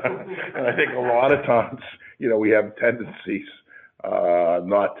 And I think a lot of times, we have tendencies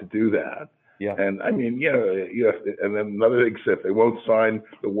not to do that. Yeah. And I mean, and then another thing is if they won't sign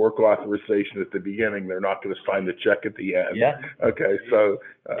the work authorization at the beginning, they're not going to sign the check at the end. Yeah. Okay. So,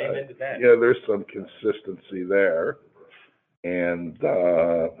 Amen to that. there's some consistency there. And,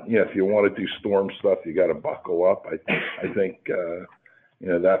 if you want to do storm stuff, you got to buckle up. I think,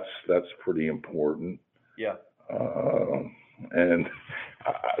 that's pretty important. Yeah. And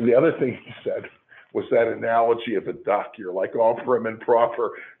the other thing he said was that analogy of a duck. You're like all prim and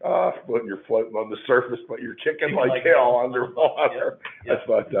proper, when you're floating on the surface, but you're kicking like hell underwater. Yeah. I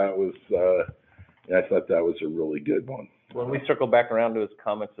thought that was a really good one. When we circle back around to his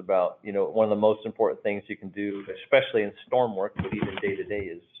comments about, one of the most important things you can do, especially in storm work, but even day to day,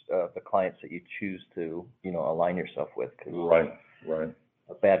 is the clients that you choose to, align yourself with. 'Cause Right.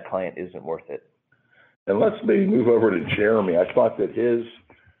 a bad client isn't worth it. And let's maybe move over to Jeremy. I thought that his,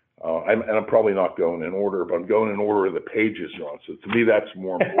 I'm probably not going in order, but I'm going in order of the pages, Ron. So to me, that's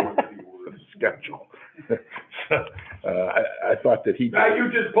more important than the order of the schedule. I thought that he. Now you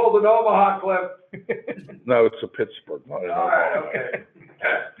just pulled an Omaha clip. No, it's a Pittsburgh, not an All Omaha. right, okay.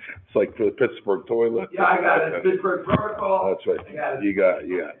 It's like the Pittsburgh toilet. Yeah, I got it. Pittsburgh Protocol. That's right. I got it. You got it.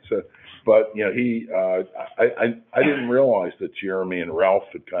 Yeah. So, but he, I didn't realize that Jeremy and Ralph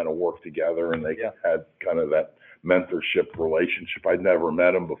had kind of worked together, and they had kind of that mentorship relationship. I'd never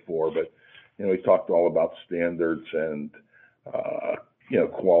met him before, but he talked all about standards and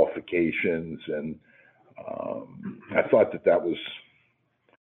qualifications, and I thought that was.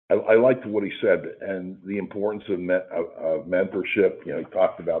 I liked what he said and the importance of mentorship. He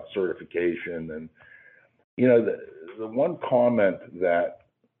talked about certification, and the one comment that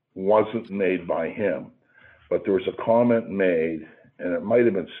wasn't made by him, but there was a comment made, and it might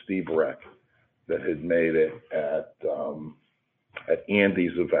have been Steve Reck that had made it at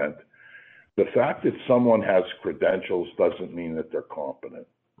Andy's event. The fact that someone has credentials doesn't mean that they're competent.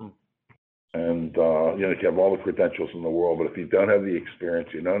 And, you have all the credentials in the world, but if you don't have the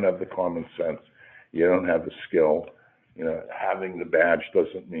experience, you don't have the common sense, you don't have the skill, having the badge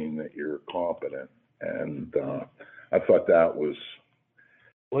doesn't mean that you're competent. And I thought that was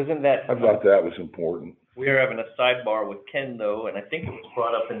important. We were having a sidebar with Ken, though, and I think it was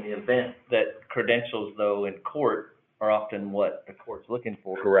brought up in the event that credentials, though, in court are often what the court's looking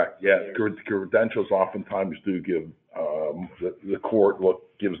for. Correct. Yeah, credentials oftentimes do give the court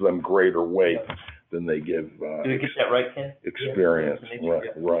gives them greater weight than they give. Do we get that right, Ken? Experience.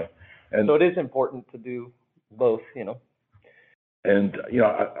 Right. And so it is important to do both, And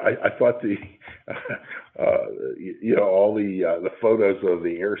I thought all the photos of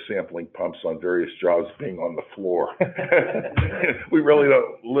the air sampling pumps on various jobs being on the floor. We really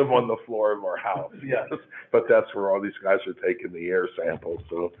don't live on the floor of our house. Yeah. But that's where all these guys are taking the air samples.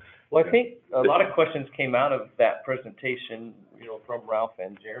 So. Well, I think a lot of questions came out of that presentation, from Ralph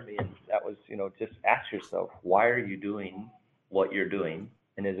and Jeremy, and that was, just ask yourself, why are you doing what you're doing,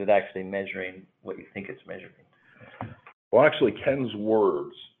 and is it actually measuring what you think it's measuring? Well, actually, Ken's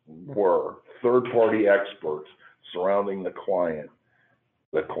words were third-party experts surrounding the client.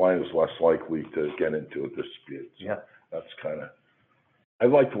 The client is less likely to get into a dispute. So that's kind of. I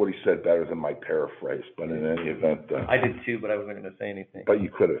liked what he said better than my paraphrase, but in any event. I did too, but I wasn't going to say anything. But you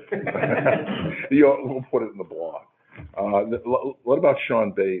could have. We'll put it in the blog. What about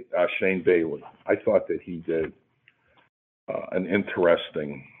Shane Bailey? I thought that he did an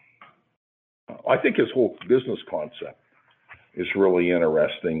interesting. I think his whole business concept is really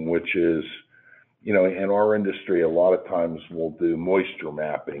interesting, which is, you know, in our industry, a lot of times we'll do moisture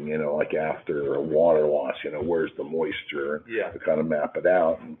mapping, you know, like after a water loss, you know, where's the moisture, to kind of map it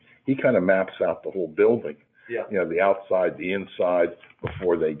out. And he kind of maps out the whole building, you know, the outside, the inside,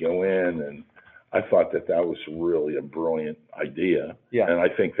 before they go in. And I thought that was really a brilliant idea. And I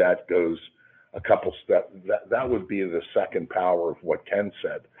think that goes a couple steps. That would be the second power of what Ken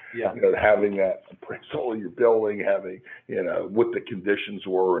said. You know, having that appraisal of your building, having, you know, what the conditions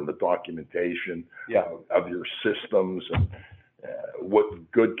were and the documentation of your systems and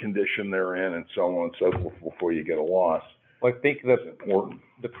what good condition they're in and so on and so forth before you get a loss. Well, I think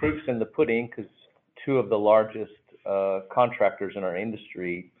the proof's in the pudding, because two of the largest contractors in our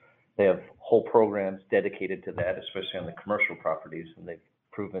industry, they have whole programs dedicated to that, especially on the commercial properties, and they've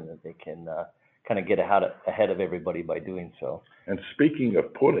proven that they can kind of get ahead of everybody by doing so. And speaking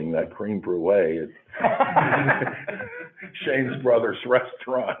of pudding, that creme brulee at Shane's Brothers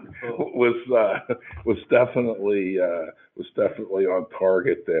Restaurant was definitely on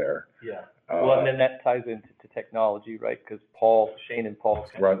target there. Well, and then that ties into technology, right? Because Shane and Paul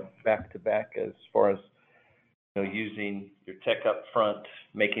back to back as far as, you know, using your tech up front,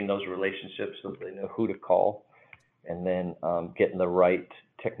 making those relationships so they know who to call, and then getting the right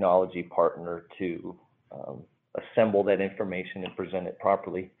technology partner to assemble that information and present it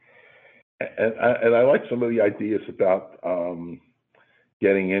properly. And I like some of the ideas about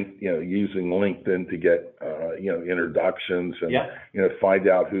getting in, you know, using LinkedIn to get, you know, introductions and, you know, find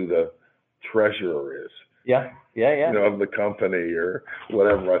out who the treasurer is. You know, of the company or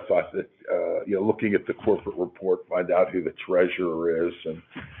whatever. I thought that, you know, looking at the corporate report, find out who the treasurer is, and,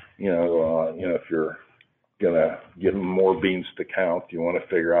 you know, if you're gonna give them more beans to count, you want to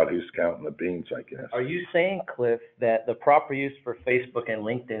figure out who's counting the beans, I guess. Are you saying, Cliff, that the proper use for Facebook and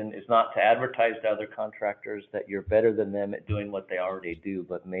LinkedIn is not to advertise to other contractors that you're better than them at doing what they already do,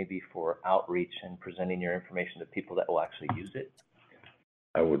 but maybe for outreach and presenting your information to people that will actually use it?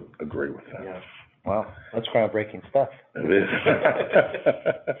 I would agree with that. Wow, that's groundbreaking stuff. It is.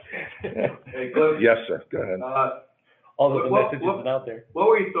 Hey, Cliff. Yes, sir. Go ahead. All the messages out there. What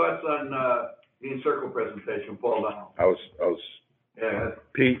were your thoughts on the Encircle presentation, Paul Donald? I was.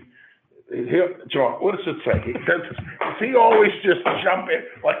 Pete. Here, John, what does it say? Does he always just jump in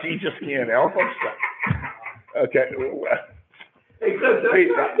like he just can't help himself? Okay. Hey, Cliff.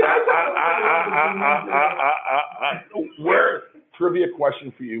 Pete, trivia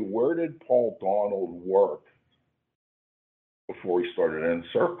question for you. Where did Paul Donald work before he started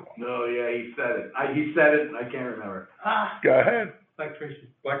Encircle? No, he said it. He said it, and I can't remember. Go ahead.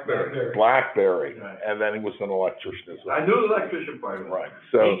 Blackberry. Right. And then he was an electrician as well. I knew the electrician part of it. Right.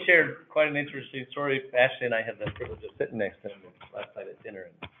 So he shared quite an interesting story. Ashley and I had the privilege of sitting next to him last night at dinner,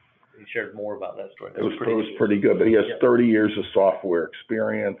 and he shared more about that story. It was pretty good. But he has 30 years of software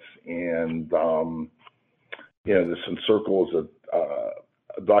experience, and you know, this Encircle is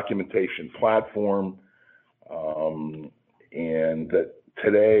a documentation platform, and that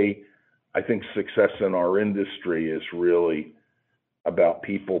today, I think success in our industry is really about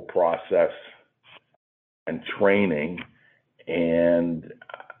people, process, and training. And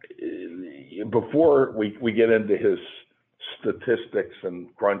before we get into his statistics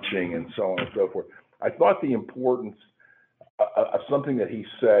and crunching and so on and so forth, I thought the importance of something that he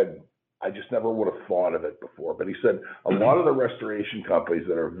said, I just never would have thought of it before, but he said a lot of the restoration companies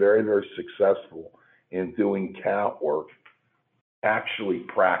that are very, very successful in doing cat work actually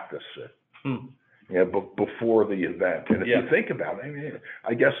practice it. But before the event. And if you think about it, I mean,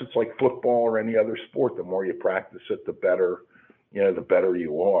 I guess it's like football or any other sport. The more you practice it, the better, the better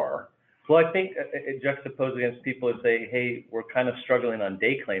you are. Well, I think it juxtaposed against people that say, hey, we're kind of struggling on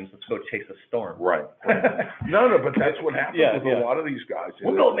day claims. Let's go chase a storm. Right. No, but that's what happens with a lot of these guys.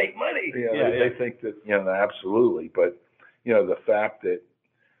 We'll go make money. They think that, absolutely. But, the fact that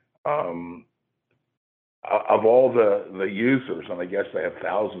of all the users, and I guess they have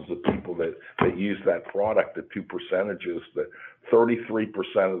thousands of people that use that product, the two percentages, that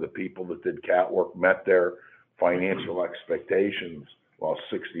 33% of the people that did cat work met their financial expectations, while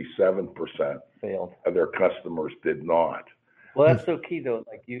 67% failed. Of their customers did not. Well, that's so key, though.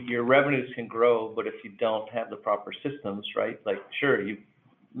 Like your revenues can grow, but if you don't have the proper systems, right? Like, sure, you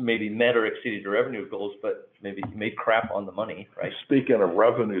maybe met or exceeded your revenue goals, but maybe you made crap on the money, right? Speaking of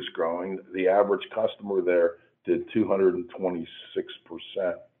revenues growing, the average customer there did 226%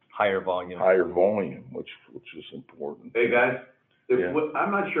 higher volume, which is important. Hey guys,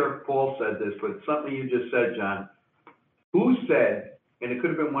 I'm not sure if Paul said this, but something you just said, John. Who said, and it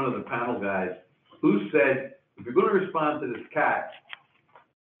could have been one of the panel guys, who said, if you're going to respond to this cat,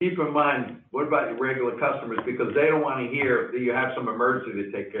 keep in mind, what about your regular customers? Because they don't want to hear that you have some emergency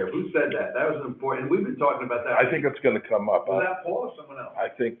to take care of. Who said that? That was important. And we've been talking about that. I think it's going to come up. Was that Paul or someone else? I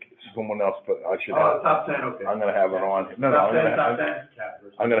think someone else, but I should Oh, have. top 10, okay. I'm going to have it on. No, Top 10,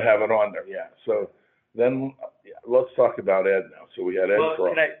 I'm going to have it on there. Yeah. So then let's talk about Ed now. So we had Ed. Well, Go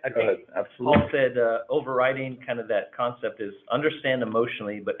think ahead. Absolutely. Paul said overriding kind of that concept is understand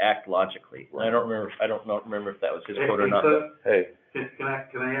emotionally but act logically. Right. I don't remember if that was his quote or not. Hey. Can I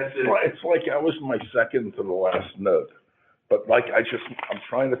ask you? It's like I was my second to the last note, but like I'm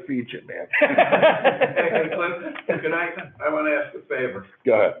trying to feed you, man. Hey, Cliff, I want to ask a favor.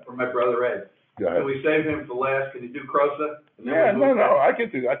 Go ahead. For my brother Ed. Go ahead. Can we save him for last? Can you do Crosa? Yeah, no, I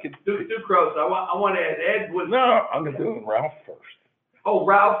can do. Do Crosa. I want to add. Ed was. No, I'm going to do Ralph first. Oh,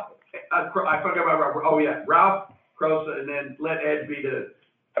 Ralph. I forgot about Ralph. Oh, yeah. Ralph, Crosa, and then let Ed be the.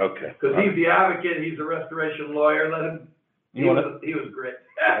 Okay. Because he's the advocate. He's a restoration lawyer. Let him. He was great.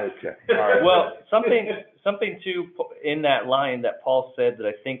 Okay. All right. Well, something too in that line that Paul said that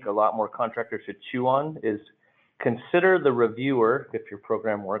I think a lot more contractors should chew on is consider the reviewer, if your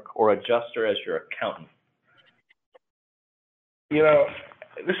program work, or adjuster as your accountant. You know,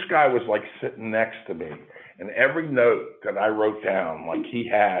 this guy was like sitting next to me, and every note that I wrote down, like he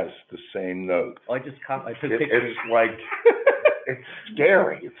has the same note. I took pictures. It's like, it's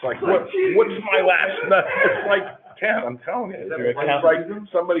scary. It's like, what's my last note? It's like, Ken, I'm telling you, it's like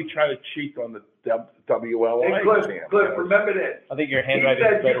somebody trying to cheat on the WLA exam. Cliff, remember this. I think your handwriting is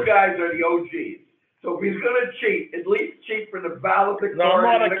better. He said you guys are the OGs. So if he's going to cheat, at least cheat for the valedictorian. No,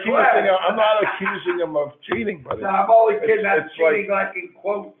 I'm not accusing him of cheating, but I'm only kidding. That's cheating, like in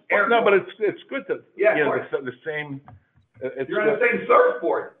quotes. No, but it's good to the same. You're on the same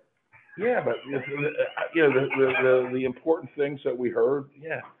surfboard. Yeah, but the important things that we heard.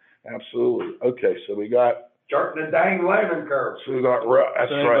 Yeah, absolutely. Okay, so we got. Sharpen the dang learning curve. So we got Ralph.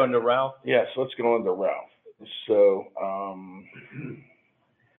 That's right. Going to Ralph. Yeah, so let's go into Ralph. So,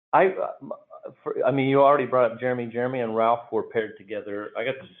 I mean, you already brought up Jeremy. Jeremy and Ralph were paired together. I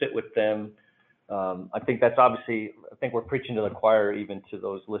got to sit with them. I think that's obviously, I think we're preaching to the choir, even to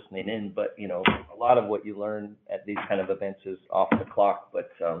those listening in, but you know, a lot of what you learn at these kind of events is off the clock, but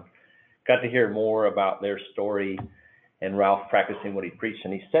got to hear more about their story and Ralph practicing what he preached.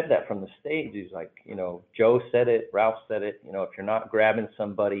 And he said that from the stage. He's like, you know, Joe said it, Ralph said it, you know, if you're not grabbing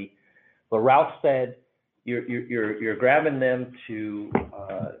somebody, but Ralph said, you're grabbing them to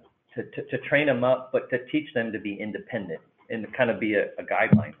train them up, but to teach them to be independent and to kind of be a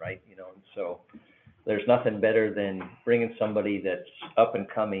guideline, right? You know, and so there's nothing better than bringing somebody that's up and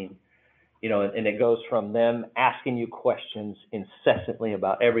coming, you know, and it goes from them asking you questions incessantly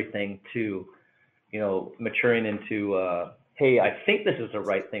about everything to, you know, maturing into, hey, I think this is the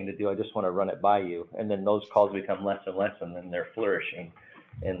right thing to do. I just want to run it by you. And then those calls become less and less, and then they're flourishing.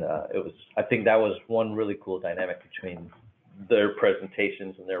 And I think that was one really cool dynamic between their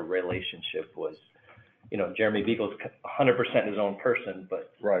presentations and their relationship was, you know, Jeremy Beagle's 100% his own person,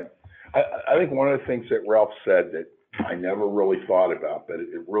 but. Right. I think one of the things that Ralph said that I never really thought about, but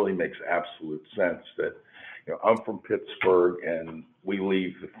it really makes absolute sense that, you know, I'm from Pittsburgh and we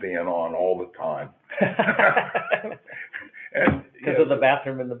leave the fan on all the time. And because of the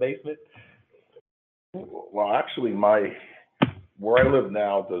bathroom in the basement? Well, actually, where I live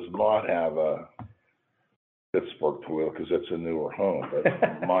now does not have a Pittsburgh toilet because it's a newer home.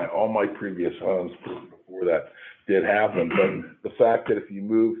 But all my previous homes before that did have them. But the fact that if you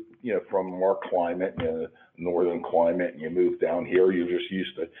move, you know, from our climate, you know, northern climate, and you move down here, you're just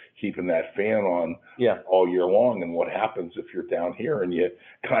used to keeping that fan on all year long. And what happens if you're down here and you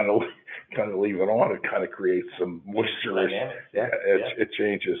kind of leave it on? It kind of creates some moisture. It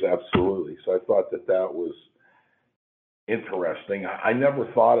changes absolutely. So I thought that was interesting. I never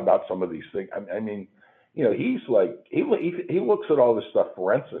thought about some of these things. I mean, you know, he's like he looks at all this stuff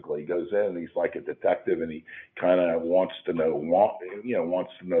forensically. He goes in and he's like a detective, and he kind of wants to know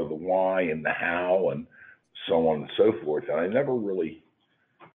the why and the how and so on and so forth. And I never really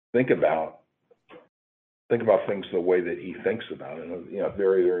think about things the way that he thinks about it. In a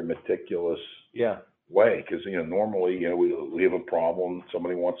very, very meticulous way. Because, you know, normally, you know, we have a problem,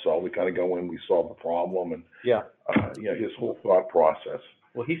 somebody wants solved, we kind of go in, we solve the problem, and you know, his whole thought process.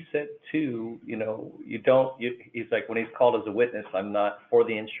 Well, he said too, you know, he's like, when he's called as a witness, I'm not for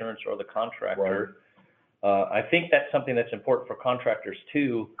the insurance or the contractor. Right. I think that's something that's important for contractors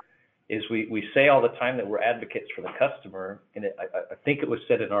too, is we say all the time that we're advocates for the customer. And I think it was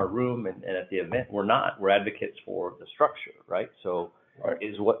said in our room and at the event, we're advocates for the structure, right? So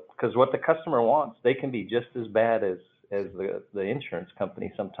because what the customer wants, they can be just as bad as the insurance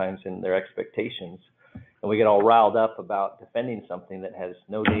company sometimes in their expectations. and we get all riled up about defending something that has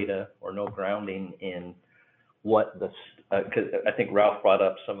no data or no grounding in what the, because I think Ralph brought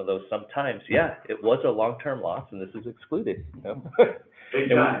up some of those sometimes. Yeah, it was a long-term loss, and this is excluded. You know? Hey,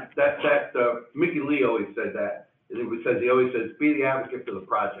 John, Mickey Lee always said that. He always says, be the advocate for the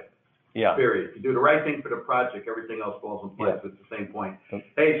project. Yeah. Period. If you do the right thing for the project, everything else falls in place. Yeah. It's the same point.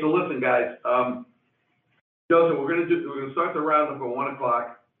 Hey, so listen, guys. Joseph, we're gonna start the roundup at 1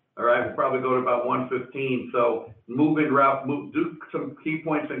 o'clock. All right, we'll probably go to about 1:15. So Ralph, do some key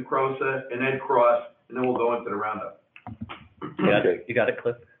points in CROSA and Ed Cross, and then we'll go into the roundup. Okay. You got it,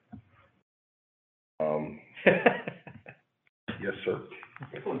 Cliff? Yes, sir.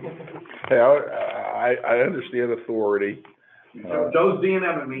 Hey, I understand authority. Joe's D&M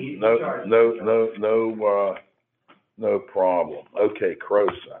at me. He's in charge. No problem. Okay,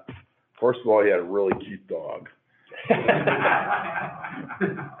 CROSA. First of all, he had a really cute dog.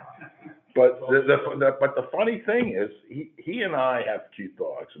 But the funny thing is, he and I have cute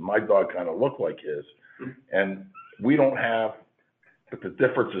dogs, and my dog kind of looked like his, and we don't have. But the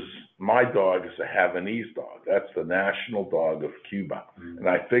difference is, my dog is a Havanese dog. That's the national dog of Cuba, and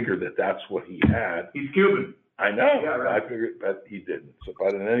I figured that that's what he had. He's Cuban. I know. Yeah, right. I figured that he didn't. So,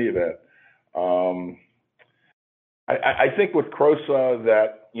 but in any event, I think with CROSA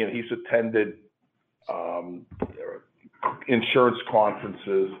that he's attended insurance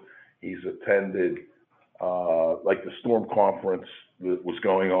conferences. He's attended like the Storm Conference that was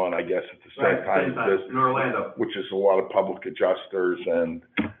going on, I guess, at the same time as this, in Orlando, which is a lot of public adjusters and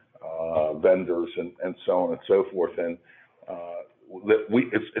vendors and so on and so forth. And that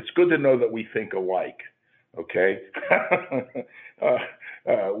it's good to know that we think alike. Okay,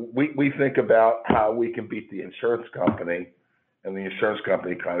 we think about how we can beat the insurance company, and the insurance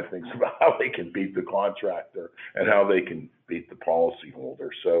company kind of thinks about how they can beat the contractor and how they can beat the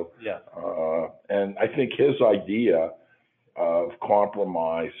policyholder. So, yeah. And I think his idea of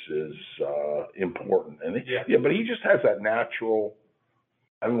compromise is important. And but he just has that natural.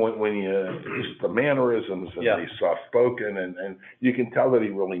 I mean, when just the mannerisms and he's soft spoken, and you can tell that he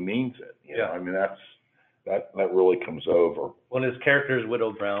really means it. You know? I mean, that really comes over. Well, his character is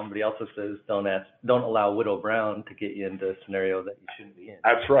Widow Brown, but he also says don't allow Widow Brown to get you into a scenario that you shouldn't be in.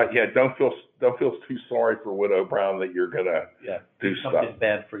 That's right. Yeah, don't feel too sorry for Widow Brown that you're gonna do something stuff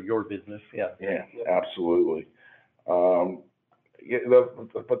bad for your business. Yeah. Yeah, absolutely. But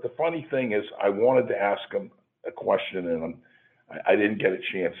the funny thing is, I wanted to ask him a question, and I didn't get a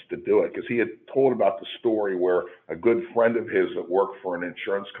chance to do it because he had told about the story where a good friend of his that worked for an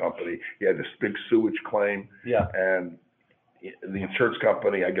insurance company, he had this big sewage claim, and the insurance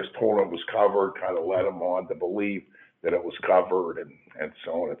company, I guess, told him it was covered, kind of led him on to believe that it was covered, and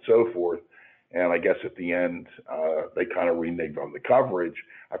so on and so forth. And I guess at the end, they kind of reneged on the coverage.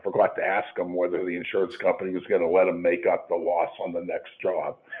 I forgot to ask him whether the insurance company was going to let him make up the loss on the next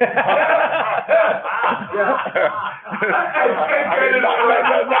job.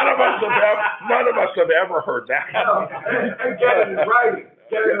 None of us have ever heard that. And get it in writing.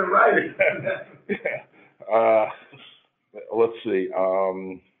 Get it in writing. Let's see.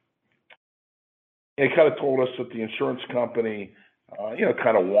 He kind of told us that the insurance company,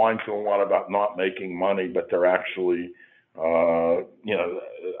 kind of whines a lot about not making money, but they're actually, I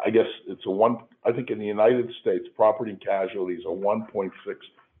guess I think in the United States, property and casualty is a $1.6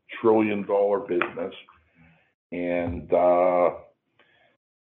 trillion business. And,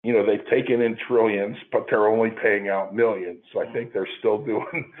 they've taken in trillions, but they're only paying out millions. So I think they're still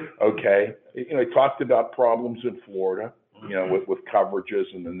doing okay. He talked about problems in Florida, with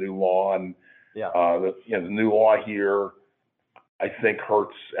coverages and the new law. And, the new law here, I think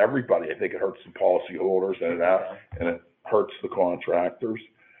hurts everybody. I think it hurts the policyholders and it hurts the contractors.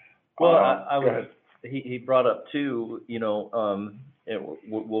 Well, he brought up too, and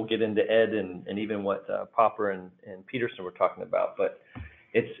we'll get into Ed and even what Popper and Peterson were talking about, but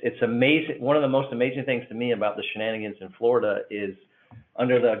it's amazing. One of the most amazing things to me about the shenanigans in Florida is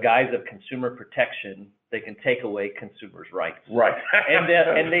under the guise of consumer protection, they can take away consumers' rights. Right. and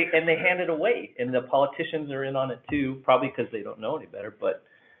they hand it away, and the politicians are in on it too, probably because they don't know any better. But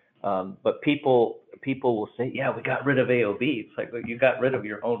people will say, yeah, we got rid of AOB. It's like, well, you got rid of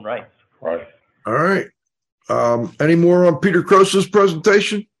your own rights. Right. All right. Any more on Peter CROSA's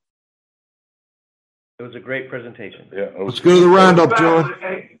presentation? It was a great presentation. Yeah. Let's go to the roundup, John.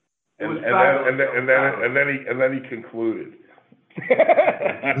 And then he concluded.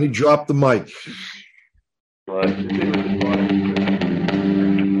 He dropped the mic.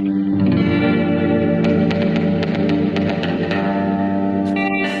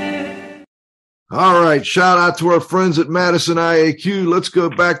 All right. Shout out to our friends at Madison IAQ. Let's go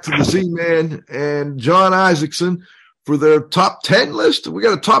back to the Z-Man and John Isaacson for their top 10 list. We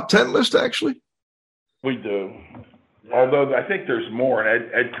got a top 10 list, actually. We do. Although I think there's more,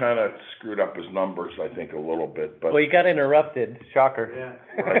 and Ed kind of screwed up his numbers, I think, a little bit. But Well, you got interrupted. Shocker.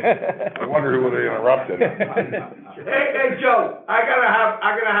 Yeah. right. I wonder who would have interrupted. Hey, Joe, I gotta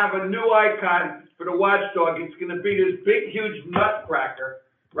have a new icon for the watchdog. It's gonna be this big, huge nutcracker,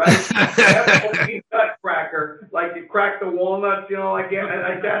 right? F-O-E nutcracker, like you crack the walnuts, you know, like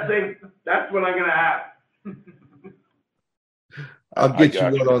that thing. That's what I'm gonna have. I'll get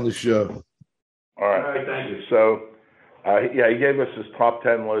got you one on the show. All right. All right, thank you. So, he gave us his top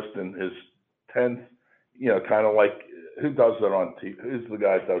 10 list and his 10th, kind of like, who does it on TV? Who's the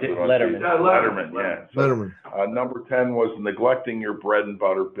guy that does it on Letterman. TV? Letterman, yeah. So, Letterman. number 10 was neglecting your bread and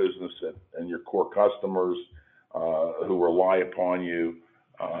butter business and your core customers who rely upon you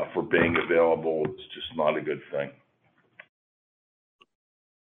for being available. It's just not a good thing.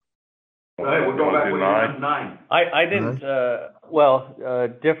 All right, we're going back with 9. I didn't,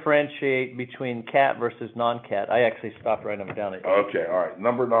 differentiate between cat versus non-cat. I actually stopped writing them down. Okay, all right.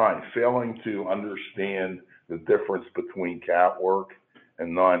 Number 9, failing to understand the difference between cat work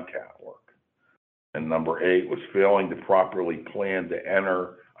and non-cat work. And number 8 was failing to properly plan to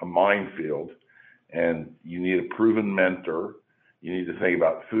enter a minefield. And you need a proven mentor. You need to think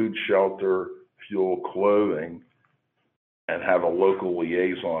about food, shelter, fuel, clothing, and have a local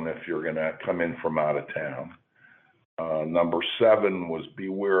liaison if you're going to come in from out of town. Number 7 was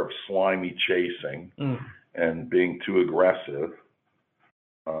beware of slimy chasing and being too aggressive.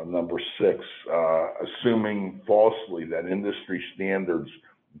 Number 6, assuming falsely that industry standards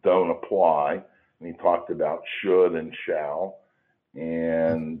don't apply. And he talked about should and shall.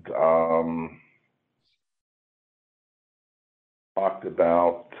 And talked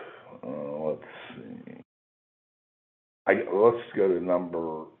about, let's see. Let's go to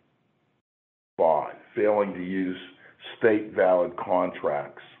number 5. Failing to use state valid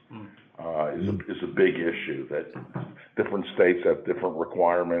contracts is a big issue. That different states have different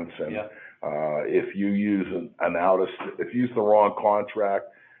requirements, and if you use if you use the wrong contract,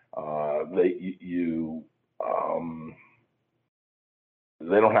 they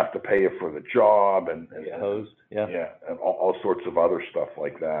don't have to pay you for the job and hosed, and all sorts of other stuff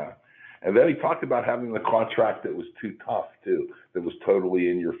like that. And then he talked about having the contract that was too tough, too, that was totally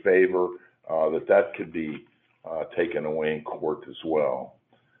in your favor, that could be taken away in court as well.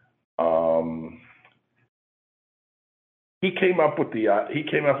 He came up with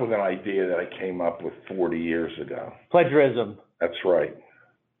an idea that I came up with 40 years ago. Plagiarism. That's right.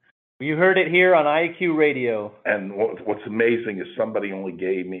 You heard it here on IAQ Radio. And what's amazing is somebody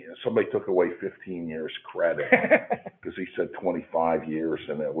took away 15 years credit because he said 25 years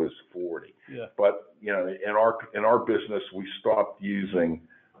and it was 40. Yeah. But in our business, we stopped using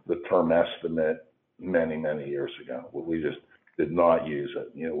the term estimate many, many years ago. We just did not use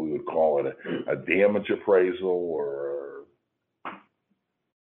it. We would call it a damage appraisal or,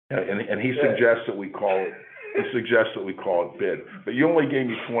 and he suggests that we call it. He suggests that we call it bid, but you only gave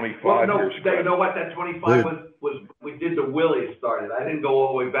me 25 years. You know what? That 25 was we did the Willie started. I didn't go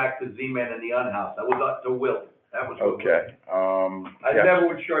all the way back to Z-Man and the Unhouse. That was up to Willie. That was okay. I never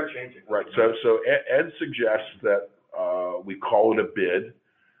would shortchange it. Right. So Ed suggests that we call it a bid,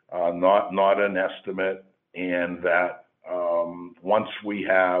 not an estimate, and that once we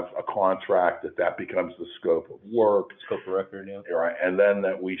have a contract, that becomes the scope of work. Scope of record, yeah. Right, and then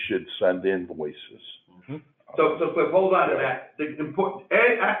that we should send invoices. Mm-hmm. So hold on to that.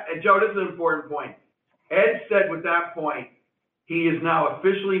 And Joe, this is an important point. Ed said with that point, he is now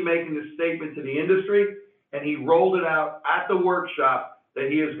officially making a statement to the industry, and he rolled it out at the workshop that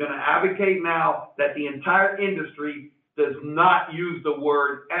he is going to advocate now that the entire industry does not use the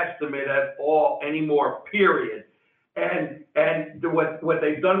word estimate at all anymore, period. And what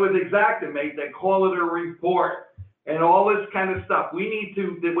they've done with Xactimate, they call it a report. And all this kind of stuff. We need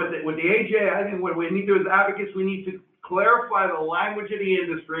to, with the AJ, I think what we need to do as advocates, we need to clarify the language of the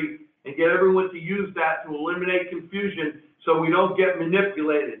industry and get everyone to use that to eliminate confusion so we don't get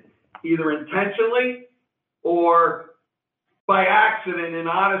manipulated, either intentionally or by accident in an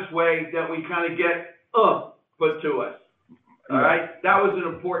honest way that we kind of get put to us. All right? That was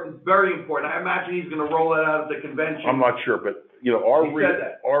very important. I imagine he's going to roll that out at the convention. I'm not sure, but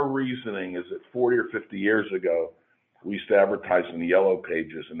our reasoning is that 40 or 50 years ago, we used to advertise in the yellow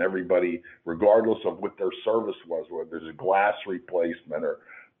pages, and everybody, regardless of what their service was, whether there's a glass replacement or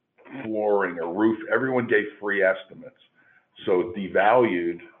flooring or roof, everyone gave free estimates. So it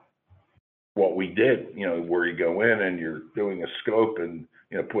devalued what we did, where you go in and you're doing a scope and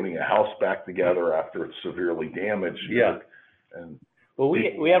putting a house back together after it's severely damaged. Yeah. And well,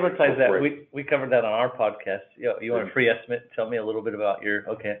 we advertised that. We covered that on our podcast. You want a free estimate? Tell me a little bit about your.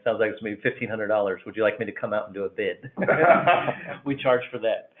 Okay, it sounds like it's maybe $1,500. Would you like me to come out and do a bid? We charge for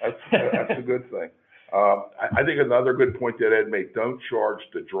that. That's a good thing. I think another good point that Ed made: don't charge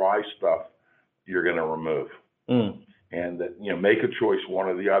the dry stuff you're going to remove, and that make a choice, one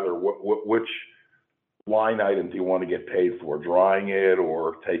or the other. Which line item do you want to get paid for? Drying it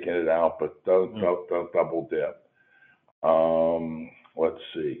or taking it out? But don't double dip. Let's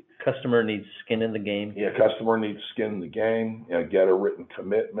see. Customer needs skin in the game. Yeah, customer needs skin in the game. Get a written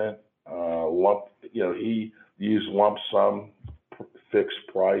commitment. He used lump sum, fixed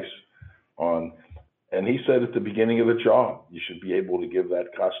price on, and he said at the beginning of the job, you should be able to give that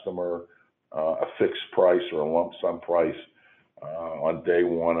customer a fixed price or a lump sum price on day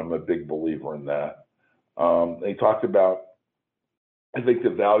one. I'm a big believer in that. They talked about, I think,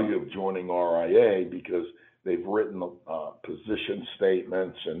 the value of joining RIA because they've written position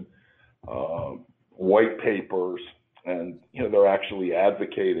statements and white papers, and they're actually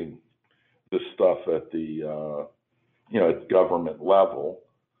advocating this stuff at the at government level.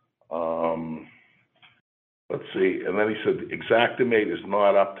 Let's see, and then he said Xactimate is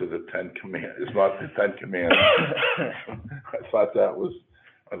not up to the 10 Commandments. It's not the 10 Commandments. I thought that was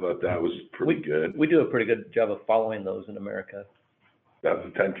pretty good. We do a pretty good job of following those in America. That's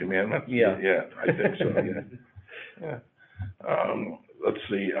the 10 Commandments? Yeah. Yeah, I think so, yeah. Let's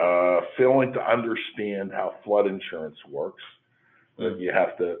see, failing to understand how flood insurance works. You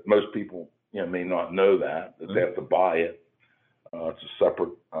have to, most people may not know that they have to buy it. It's a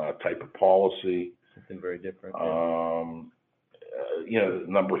separate type of policy. Something very different.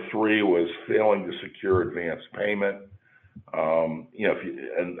 Number 3 was failing to secure advance payment. On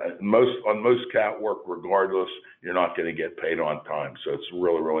most cat work, regardless, you're not going to get paid on time. So it's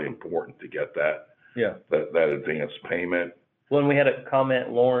really, really important to get that advance payment. When we had a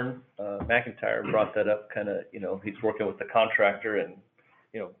comment, Lauren McIntyre brought that up. Kind of, he's working with the contractor, and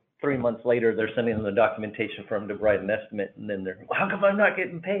 3 months later, they're sending him the documentation for him to write an estimate, and then they're, how come I'm not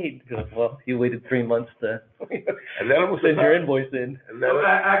getting paid? Because, well, you waited 3 months to and then it was send your invoice in. So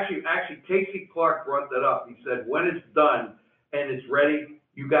actually, Casey Clark brought that up. He said, when it's done and it's ready,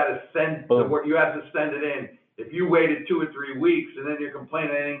 you got to send the work. You have to send it in. If you waited 2 or 3 weeks and then you're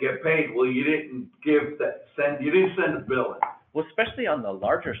complaining I didn't get paid, well, you didn't you didn't send the bill in. Well, especially on the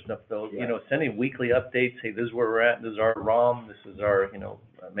larger stuff, though, sending weekly updates. Hey, this is where we're at. This is our ROM. This is our,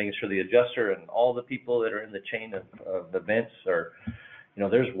 making sure the adjuster and all the people that are in the chain of events are,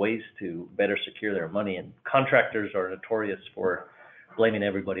 there's ways to better secure their money. And contractors are notorious for blaming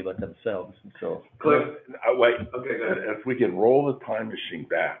everybody but themselves. And so, Cliff, wait. Okay, go ahead. If we can roll the time machine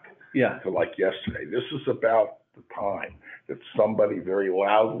back to like yesterday, this is about the time that somebody very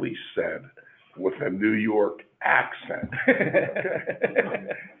loudly said with a New York accent,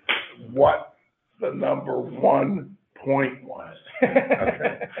 what the number 1 point was.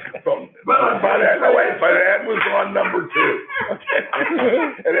 Okay. But Ed was on number 2. Okay.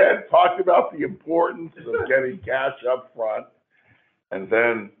 And Ed talked about the importance of getting cash up front. And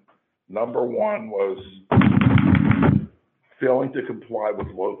then number 1 was failing to comply with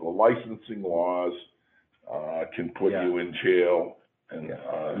local licensing laws can put you in jail. And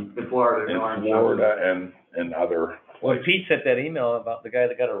in Florida, and other. Well, Pete sent that email about the guy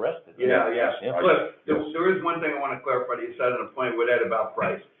that got arrested. Yeah. But there is one thing I want to clarify that you said on a point with Ed about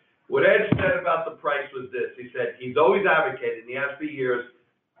price. What Ed said about the price was this. He said he's always advocated, and he has for years,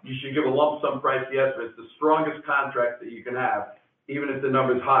 you should give a lump sum price yes, but it's the strongest contract that you can have, even if the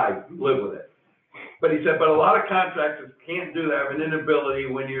number's high, live with it. But he said, but a lot of contractors can't do that, have an inability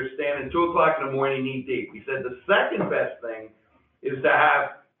when you're standing 2 o'clock in the morning knee deep. He said the second best thing is to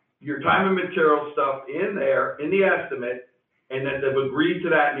have your time and material stuff in there, in the estimate, and then they've agreed to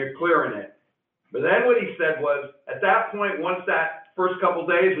that and you're clearing it. But then what he said was, at that point, once that first couple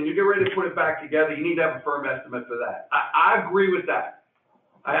days, when you get ready to put it back together, you need to have a firm estimate for that. I agree with that.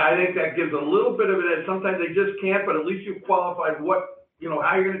 I think that gives a little bit of it, and sometimes they just can't, but at least you've qualified what,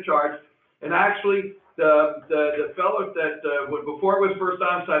 how you're going to charge. And actually, the fellow that, before it was first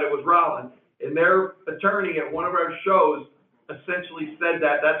onsite, it was Rollins, and their attorney at one of our shows essentially said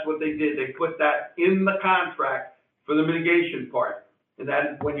that's what they did. They put that in the contract for the mitigation part. And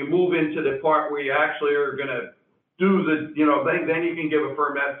then when you move into the part where you actually are going to do the, then you can give a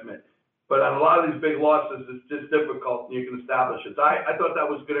firm estimate. But on a lot of these big losses, it's just difficult and you can establish it. So I thought that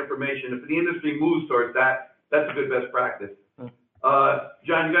was good information. If the industry moves towards that, that's a good best practice.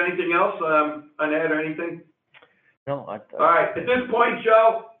 John, you got anything else on Ed or anything? No. All right. At this point,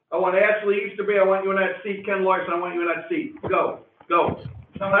 Joe, I want Ashley Easterby. I want you in that seat. Ken Larson, I want you in that seat. Go.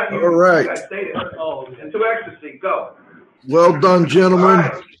 All right. Into ecstasy. Go. Well done, gentlemen.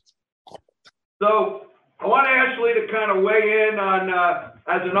 Right. So I want Ashley to kind of weigh in on,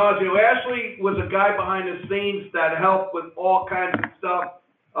 as an Aussie. Ashley was a guy behind the scenes that helped with all kinds of stuff.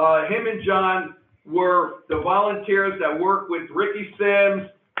 Him and John were the volunteers that worked with Ricky Sims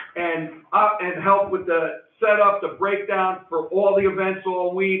and helped with the setup, the breakdown for all the events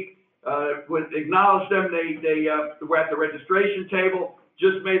all week. Would acknowledge them. They were at the registration table,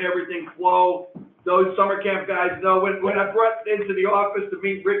 just made everything flow. Those summer camp guys know. When I brought into the office to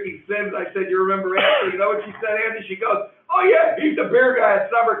meet Ricky Sims, I said, "You remember Ashley?" You know what she said, Andy? She goes, "Oh yeah, he's the beer guy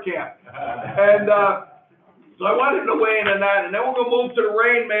at summer camp." And so I wanted to weigh in on that. And then we're gonna move to the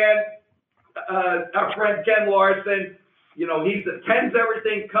Rain Man. Our friend Ken Larson, you know, he's attends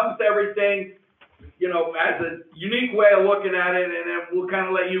everything, comes to everything, you know, as a unique way of looking at it, and then we'll kind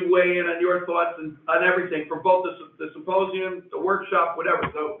of let you weigh in on your thoughts on everything from both the symposium, the workshop, whatever.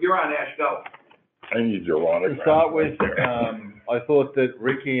 So you're on, Ash, go. I need your autograph. To start with, I thought that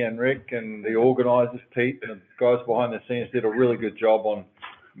Ricky and Rick and the organisers, Pete, and the guys behind the scenes did a really good job on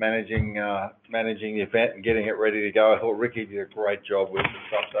managing the event and getting it ready to go. I thought Ricky did a great job with the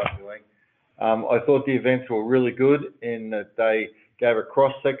stuff they're doing. I thought the events were really good in that they gave a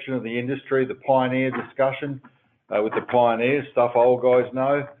cross-section of the industry. The pioneer discussion with the pioneers, stuff old guys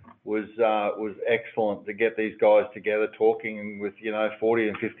know, was excellent to get these guys together talking with, you know, 40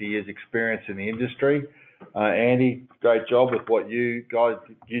 and 50 years experience in the industry. Andy, great job with what you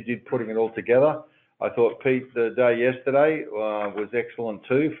did putting it all together. I thought Pete, the day yesterday, was excellent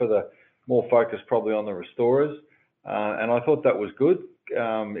too, for the more focus probably on the restorers. And I thought that was good.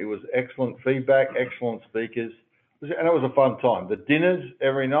 It was excellent feedback, excellent speakers, and it was a fun time. The dinners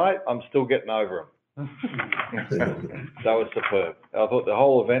every night, I'm still getting over them. That was superb. I thought the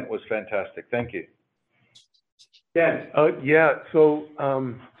whole event was fantastic. Thank you. Ken.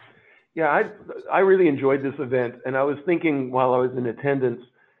 I really enjoyed this event, and I was thinking while I was in attendance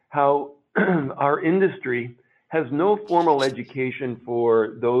how our industry has no formal education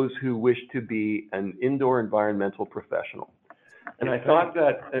for those who wish to be an indoor environmental professional. And I thought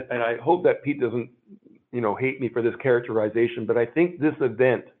that, and I hope that Pete doesn't, you know, hate me for this characterization, but I think this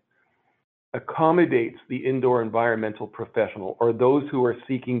event accommodates the indoor environmental professional, or those who are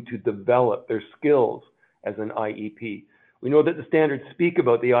seeking to develop their skills as an IEP. We know that the standards speak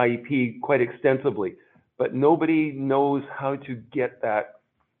about the IEP quite extensively, but nobody knows how to get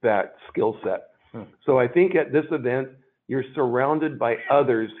that skill set. So I think at this event, you're surrounded by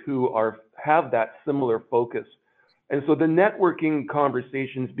others who have that similar focus. And so the networking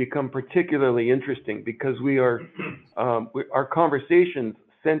conversations become particularly interesting because our conversations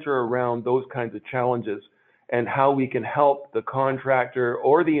center around those kinds of challenges and how we can help the contractor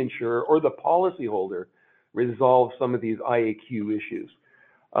or the insurer or the policyholder resolve some of these IAQ issues.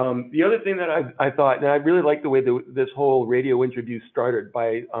 The other thing that I thought, and I really like the way this whole radio interview started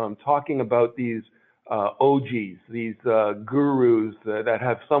by talking about these OGs, these gurus that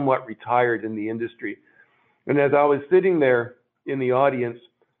have somewhat retired in the industry. And as I was sitting there in the audience,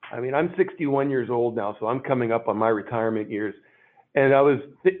 I mean, I'm 61 years old now, so I'm coming up on my retirement years. And I was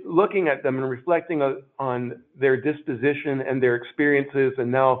looking at them and reflecting on their disposition and their experiences.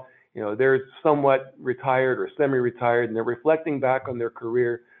 And now, you know, they're somewhat retired or semi-retired, and they're reflecting back on their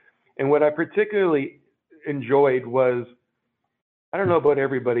career. And what I particularly enjoyed was, I don't know about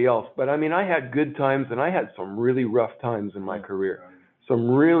everybody else, but I mean, I had good times and I had some really rough times in my career.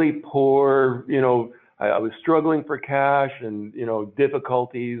 Some really poor, you know, I was struggling for cash and, you know,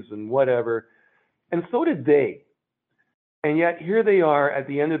 difficulties and whatever. And so did they. And yet here they are at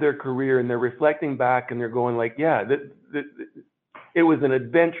the end of their career, and they're reflecting back and they're going like, yeah, it was an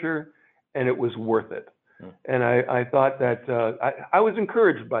adventure and it was worth it. And I thought that I was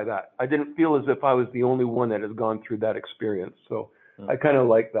encouraged by that. I didn't feel as if I was the only one that has gone through that experience. So I kind of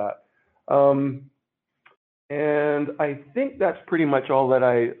like that. And I think that's pretty much all that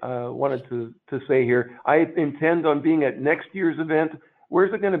I wanted to say here. I intend on being at next year's event.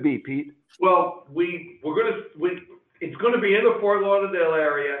 Where's it going to be, Pete? Well, it's going to be in the Fort Lauderdale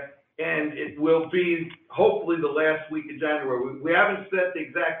area, and it will be hopefully the last week of January. We haven't set the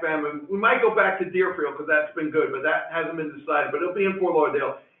exact venue. We might go back to Deerfield because that's been good, but that hasn't been decided. But it'll be in Fort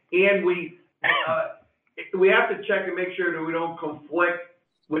Lauderdale, and we have to check and make sure that we don't conflict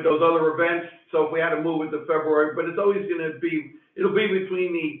with those other events. So if we had to move it to February, but it's always going to be, it'll be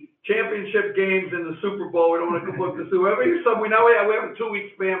between the championship games and the Super Bowl. We don't want to conflict the Super Bowl. So we know we have a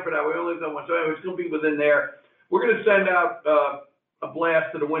 2-week span for that. We only done one. So anyway, it's going to be within there. We're going to send out a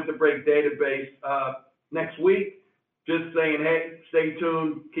blast to the winter break database next week, just saying, hey, stay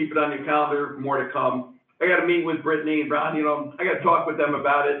tuned, keep it on your calendar, more to come. I got to meet with Brittany and Ron. You know, I got to talk with them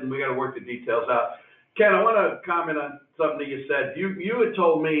about it, and we got to work the details out. Ken, I want to comment on something that you said. You had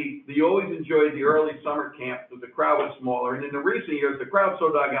told me that you always enjoyed the early summer camp because the crowd was smaller, and in the recent years, the crowd's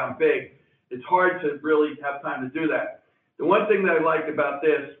so doggone big, it's hard to really have time to do that. The one thing that I liked about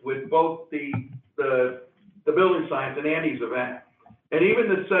this, with both the building science and Andy's event, and even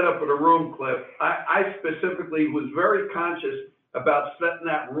the setup of the room, Cliff, I specifically was very conscious about setting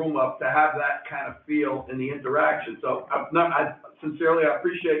that room up to have that kind of feel in the interaction. So I sincerely, I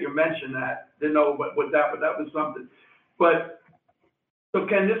appreciate you mentioning that. Didn't know what that, but that was something. But so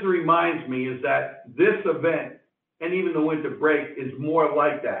Ken, this reminds me is that this event and even the winter break is more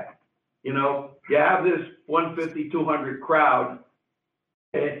like that. You know, you have this 150, 200 crowd.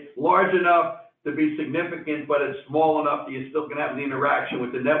 It's large enough to be significant, but it's small enough that you still can have the interaction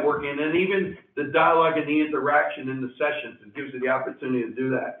with the networking and even the dialogue and the interaction in the sessions. It gives you the opportunity to do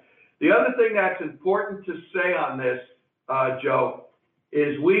that. The other thing that's important to say on this, Joe,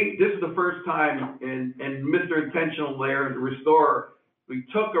 is this is the first time in Mr. Intentional Layer and the Restorer, we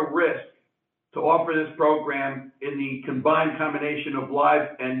took a risk to offer this program in the combined combination of live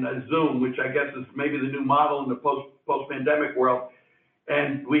and Zoom, which I guess is maybe the new model in the post-pandemic world.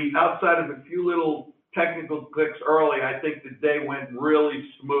 And we, outside of a few little technical clicks early, I think the day went really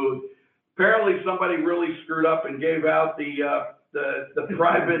smooth. Apparently somebody really screwed up and gave out the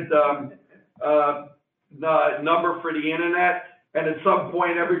private number for the internet. And at some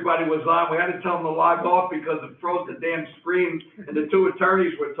point everybody was on. We had to tell them to log off because it froze the damn screen and the two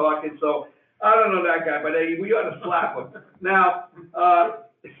attorneys were talking. So I don't know that guy, but hey, we ought to slap him. Now,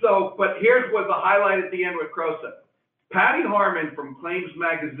 but here's what the highlight at the end with Crosa. Patty Harmon from Claims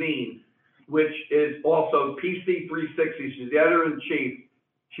Magazine, which is also PC 360, she's the editor-in-chief.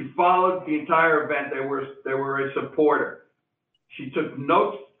 She followed the entire event. They were a supporter. She took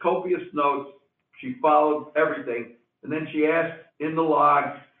notes, copious notes. She followed everything. And then she asked in the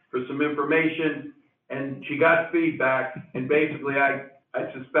log for some information, and she got feedback. And basically, I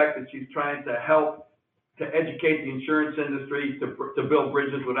suspect that she's trying to help to educate the insurance industry, to build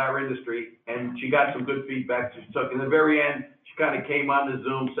bridges with our industry. And she got some good feedback. She took, in the very end, she kind of came on the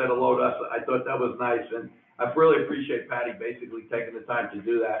Zoom, said hello to us. I thought that was nice. And I really appreciate Patty basically taking the time to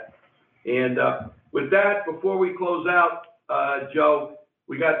do that. And with that, before we close out, Joe,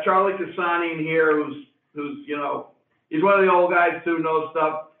 we got Charlie Cassani in here, who's you know, he's one of the old guys too, knows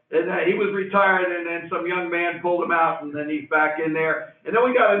stuff. And he was retired, and then some young man pulled him out, and then he's back in there. And then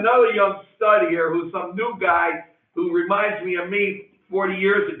we got another young stud here who's some new guy who reminds me of me 40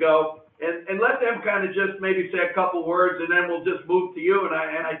 years ago. And let them kind of just maybe say a couple words, and then we'll just move to you. And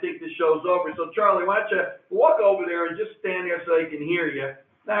I think the show's over. So, Charlie, why don't you walk over there and just stand there so they can hear you.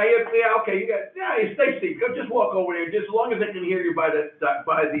 Now, okay, you stay seated. Just walk over there, just as long as they can hear you by the.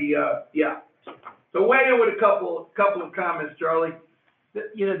 So weigh in with a couple of comments, Charlie.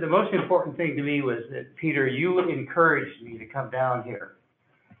 You know, the most important thing to me was that, Peter, you encouraged me to come down here.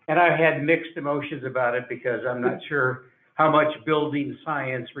 And I had mixed emotions about it because I'm not sure how much building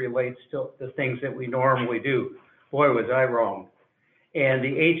science relates to the things that we normally do. Boy, was I wrong. And the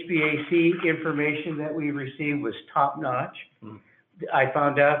HVAC information that we received was top-notch. I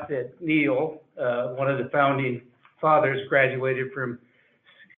found out that Neil, one of the founding fathers, graduated from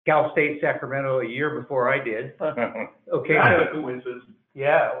Cal State Sacramento a year before I did. Okay. That's a coincidence.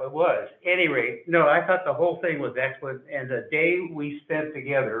 Yeah, it was. Anyway, no, I thought the whole thing was excellent. And the day we spent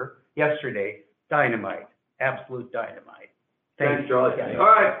together yesterday, dynamite, absolute dynamite. Thanks, Charlie. All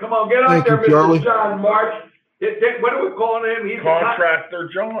right, come on, get up there, Mr. Charlie. John March. What are we calling him? He's Contractor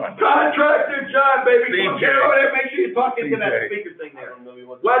John. Contractor John, baby. Come on, CJ. get over there. Make sure you talk into that speaker thing there.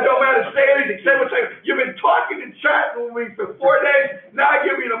 Well, it don't matter. Say anything. Say what's like. You've been talking and chatting with me for 4 days. Now I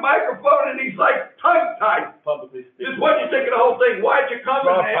give you the microphone, and he's like tongue-tied. Publicly speaking. Just what you think of the whole thing? Why'd you come,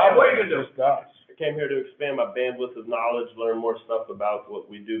 man? What are you gonna do? I came here to expand my bandwidth of knowledge, learn more stuff about what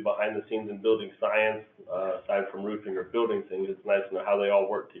we do behind the scenes in building science, aside from roofing or building things. It's nice to know how they all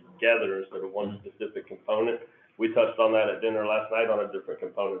work together instead of one specific component. We touched on that at dinner last night on a different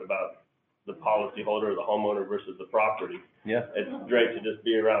component about the policyholder, the homeowner versus the property. Yeah. It's great to just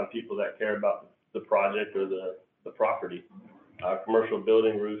be around people that care about the project or the property. Commercial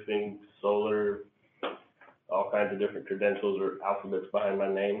building, roofing, solar, all kinds of different credentials or alphabets behind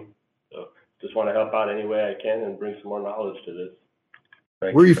my name. So just want to help out any way I can and bring some more knowledge to this.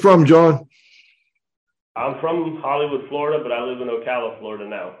 Where are you from, John? I'm from Hollywood, Florida, but I live in Ocala, Florida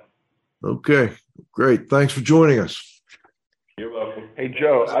now. Okay, great. Thanks for joining us. You're welcome. Hey,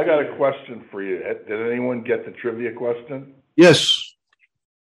 Joe, I got a question for you. Did anyone get the trivia question? Yes.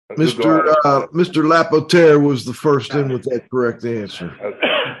 Mr. Lapotere was the first in with that correct answer. Okay.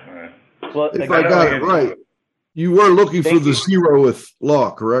 All right. if I got it right, you were looking for the zeroth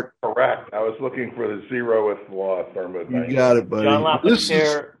law, correct? Correct. I was looking for the zeroth law thermodynamics. You got it, buddy.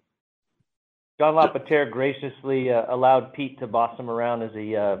 John LaPatere graciously allowed Pete to boss him around as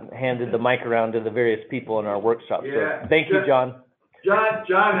he handed the mic around to the various people in our workshop. Yeah. So thank you, John. John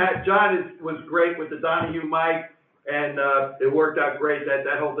was great with the Donahue mic, and it worked out great.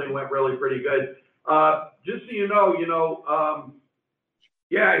 That whole thing went really pretty good. Just so you know,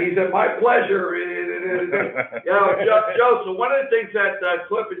 yeah, he said, my pleasure. Joe, so one of the things that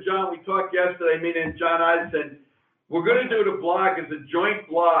Cliff and John, we talked yesterday, me and John Isaacson, we're going to do the blog as a joint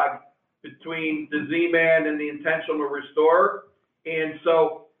blog between the Z-Man and the Intentional Restorer. And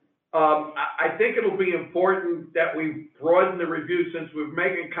so I think it'll be important that we broaden the review since we're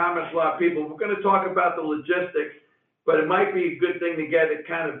making comments a lot of people. We're going to talk about the logistics, but it might be a good thing to get it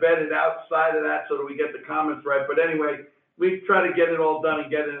kind of vetted outside of that so that we get the comments right. But anyway, we try to get it all done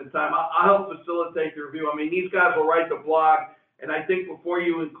and get it in time. I'll help facilitate the review. I mean, these guys will write the blog, and I think before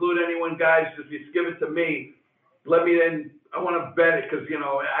you include anyone, guys, if you give it to me, let me then, I want to vet it because,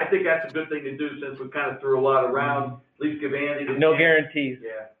 I think that's a good thing to do since we kind of threw a lot around. At least give Andy the No chance. guarantees.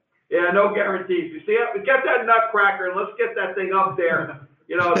 Yeah, no guarantees. You see, we get that nutcracker, and let's get that thing up there.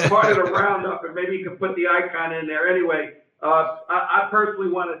 It's part of the roundup, and maybe you can put the icon in there. Anyway, I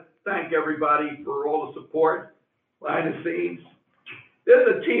personally want to thank everybody for all the support behind the scenes. This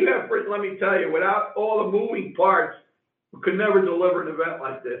is a team effort, let me tell you. Without all the moving parts, we could never deliver an event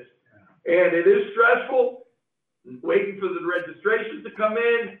like this. And it is stressful, waiting for the registrations to come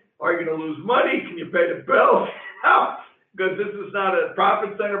in. Are you going to lose money? Can you pay the bills? Because this is not a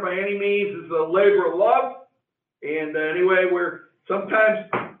profit center by any means. This is a labor of love. And anyway, sometimes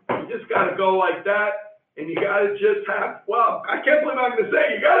you just got to go like that, and you got to just have, I can't believe I'm going to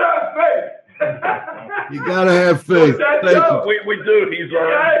say, you got to have faith. You got to have faith. We do. He's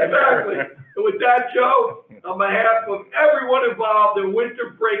our exactly. With that, Joe, on behalf of everyone involved in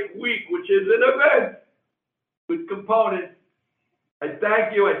Winter Break Week, which is an event with components, I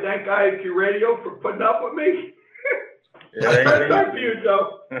thank you. I thank IAQ Radio for putting up with me. Thank you,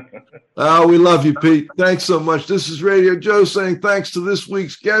 Joe. We love you, Pete. Thanks so much. This is Radio Joe saying thanks to this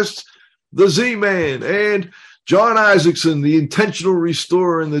week's guests, the Z-Man and John Isaacson, the Intentional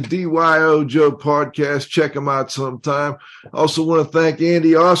Restorer and the DYO Joe podcast. Check him out sometime. Also want to thank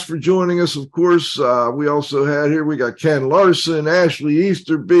Andy Oss for joining us. Of course, we also we got Ken Larson, Ashley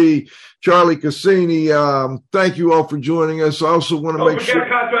Easterby, Charlie Cassini. Thank you all for joining us. I also want to make sure.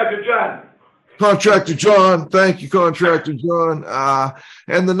 Contractor John. Thank you, Contractor John.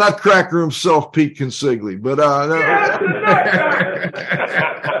 And the Nutcracker himself, Pete Consigli. But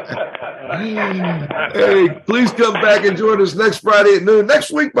hey, please come back and join us next Friday at noon.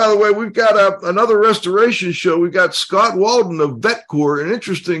 Next week, by the way, we've got another restoration show. We've got Scott Walden of VetCorps, an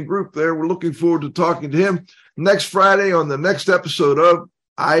interesting group there. We're looking forward to talking to him next Friday on the next episode of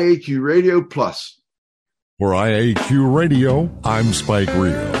IAQ Radio Plus. For IAQ Radio, I'm Spike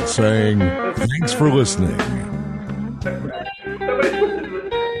Reel saying thanks for listening.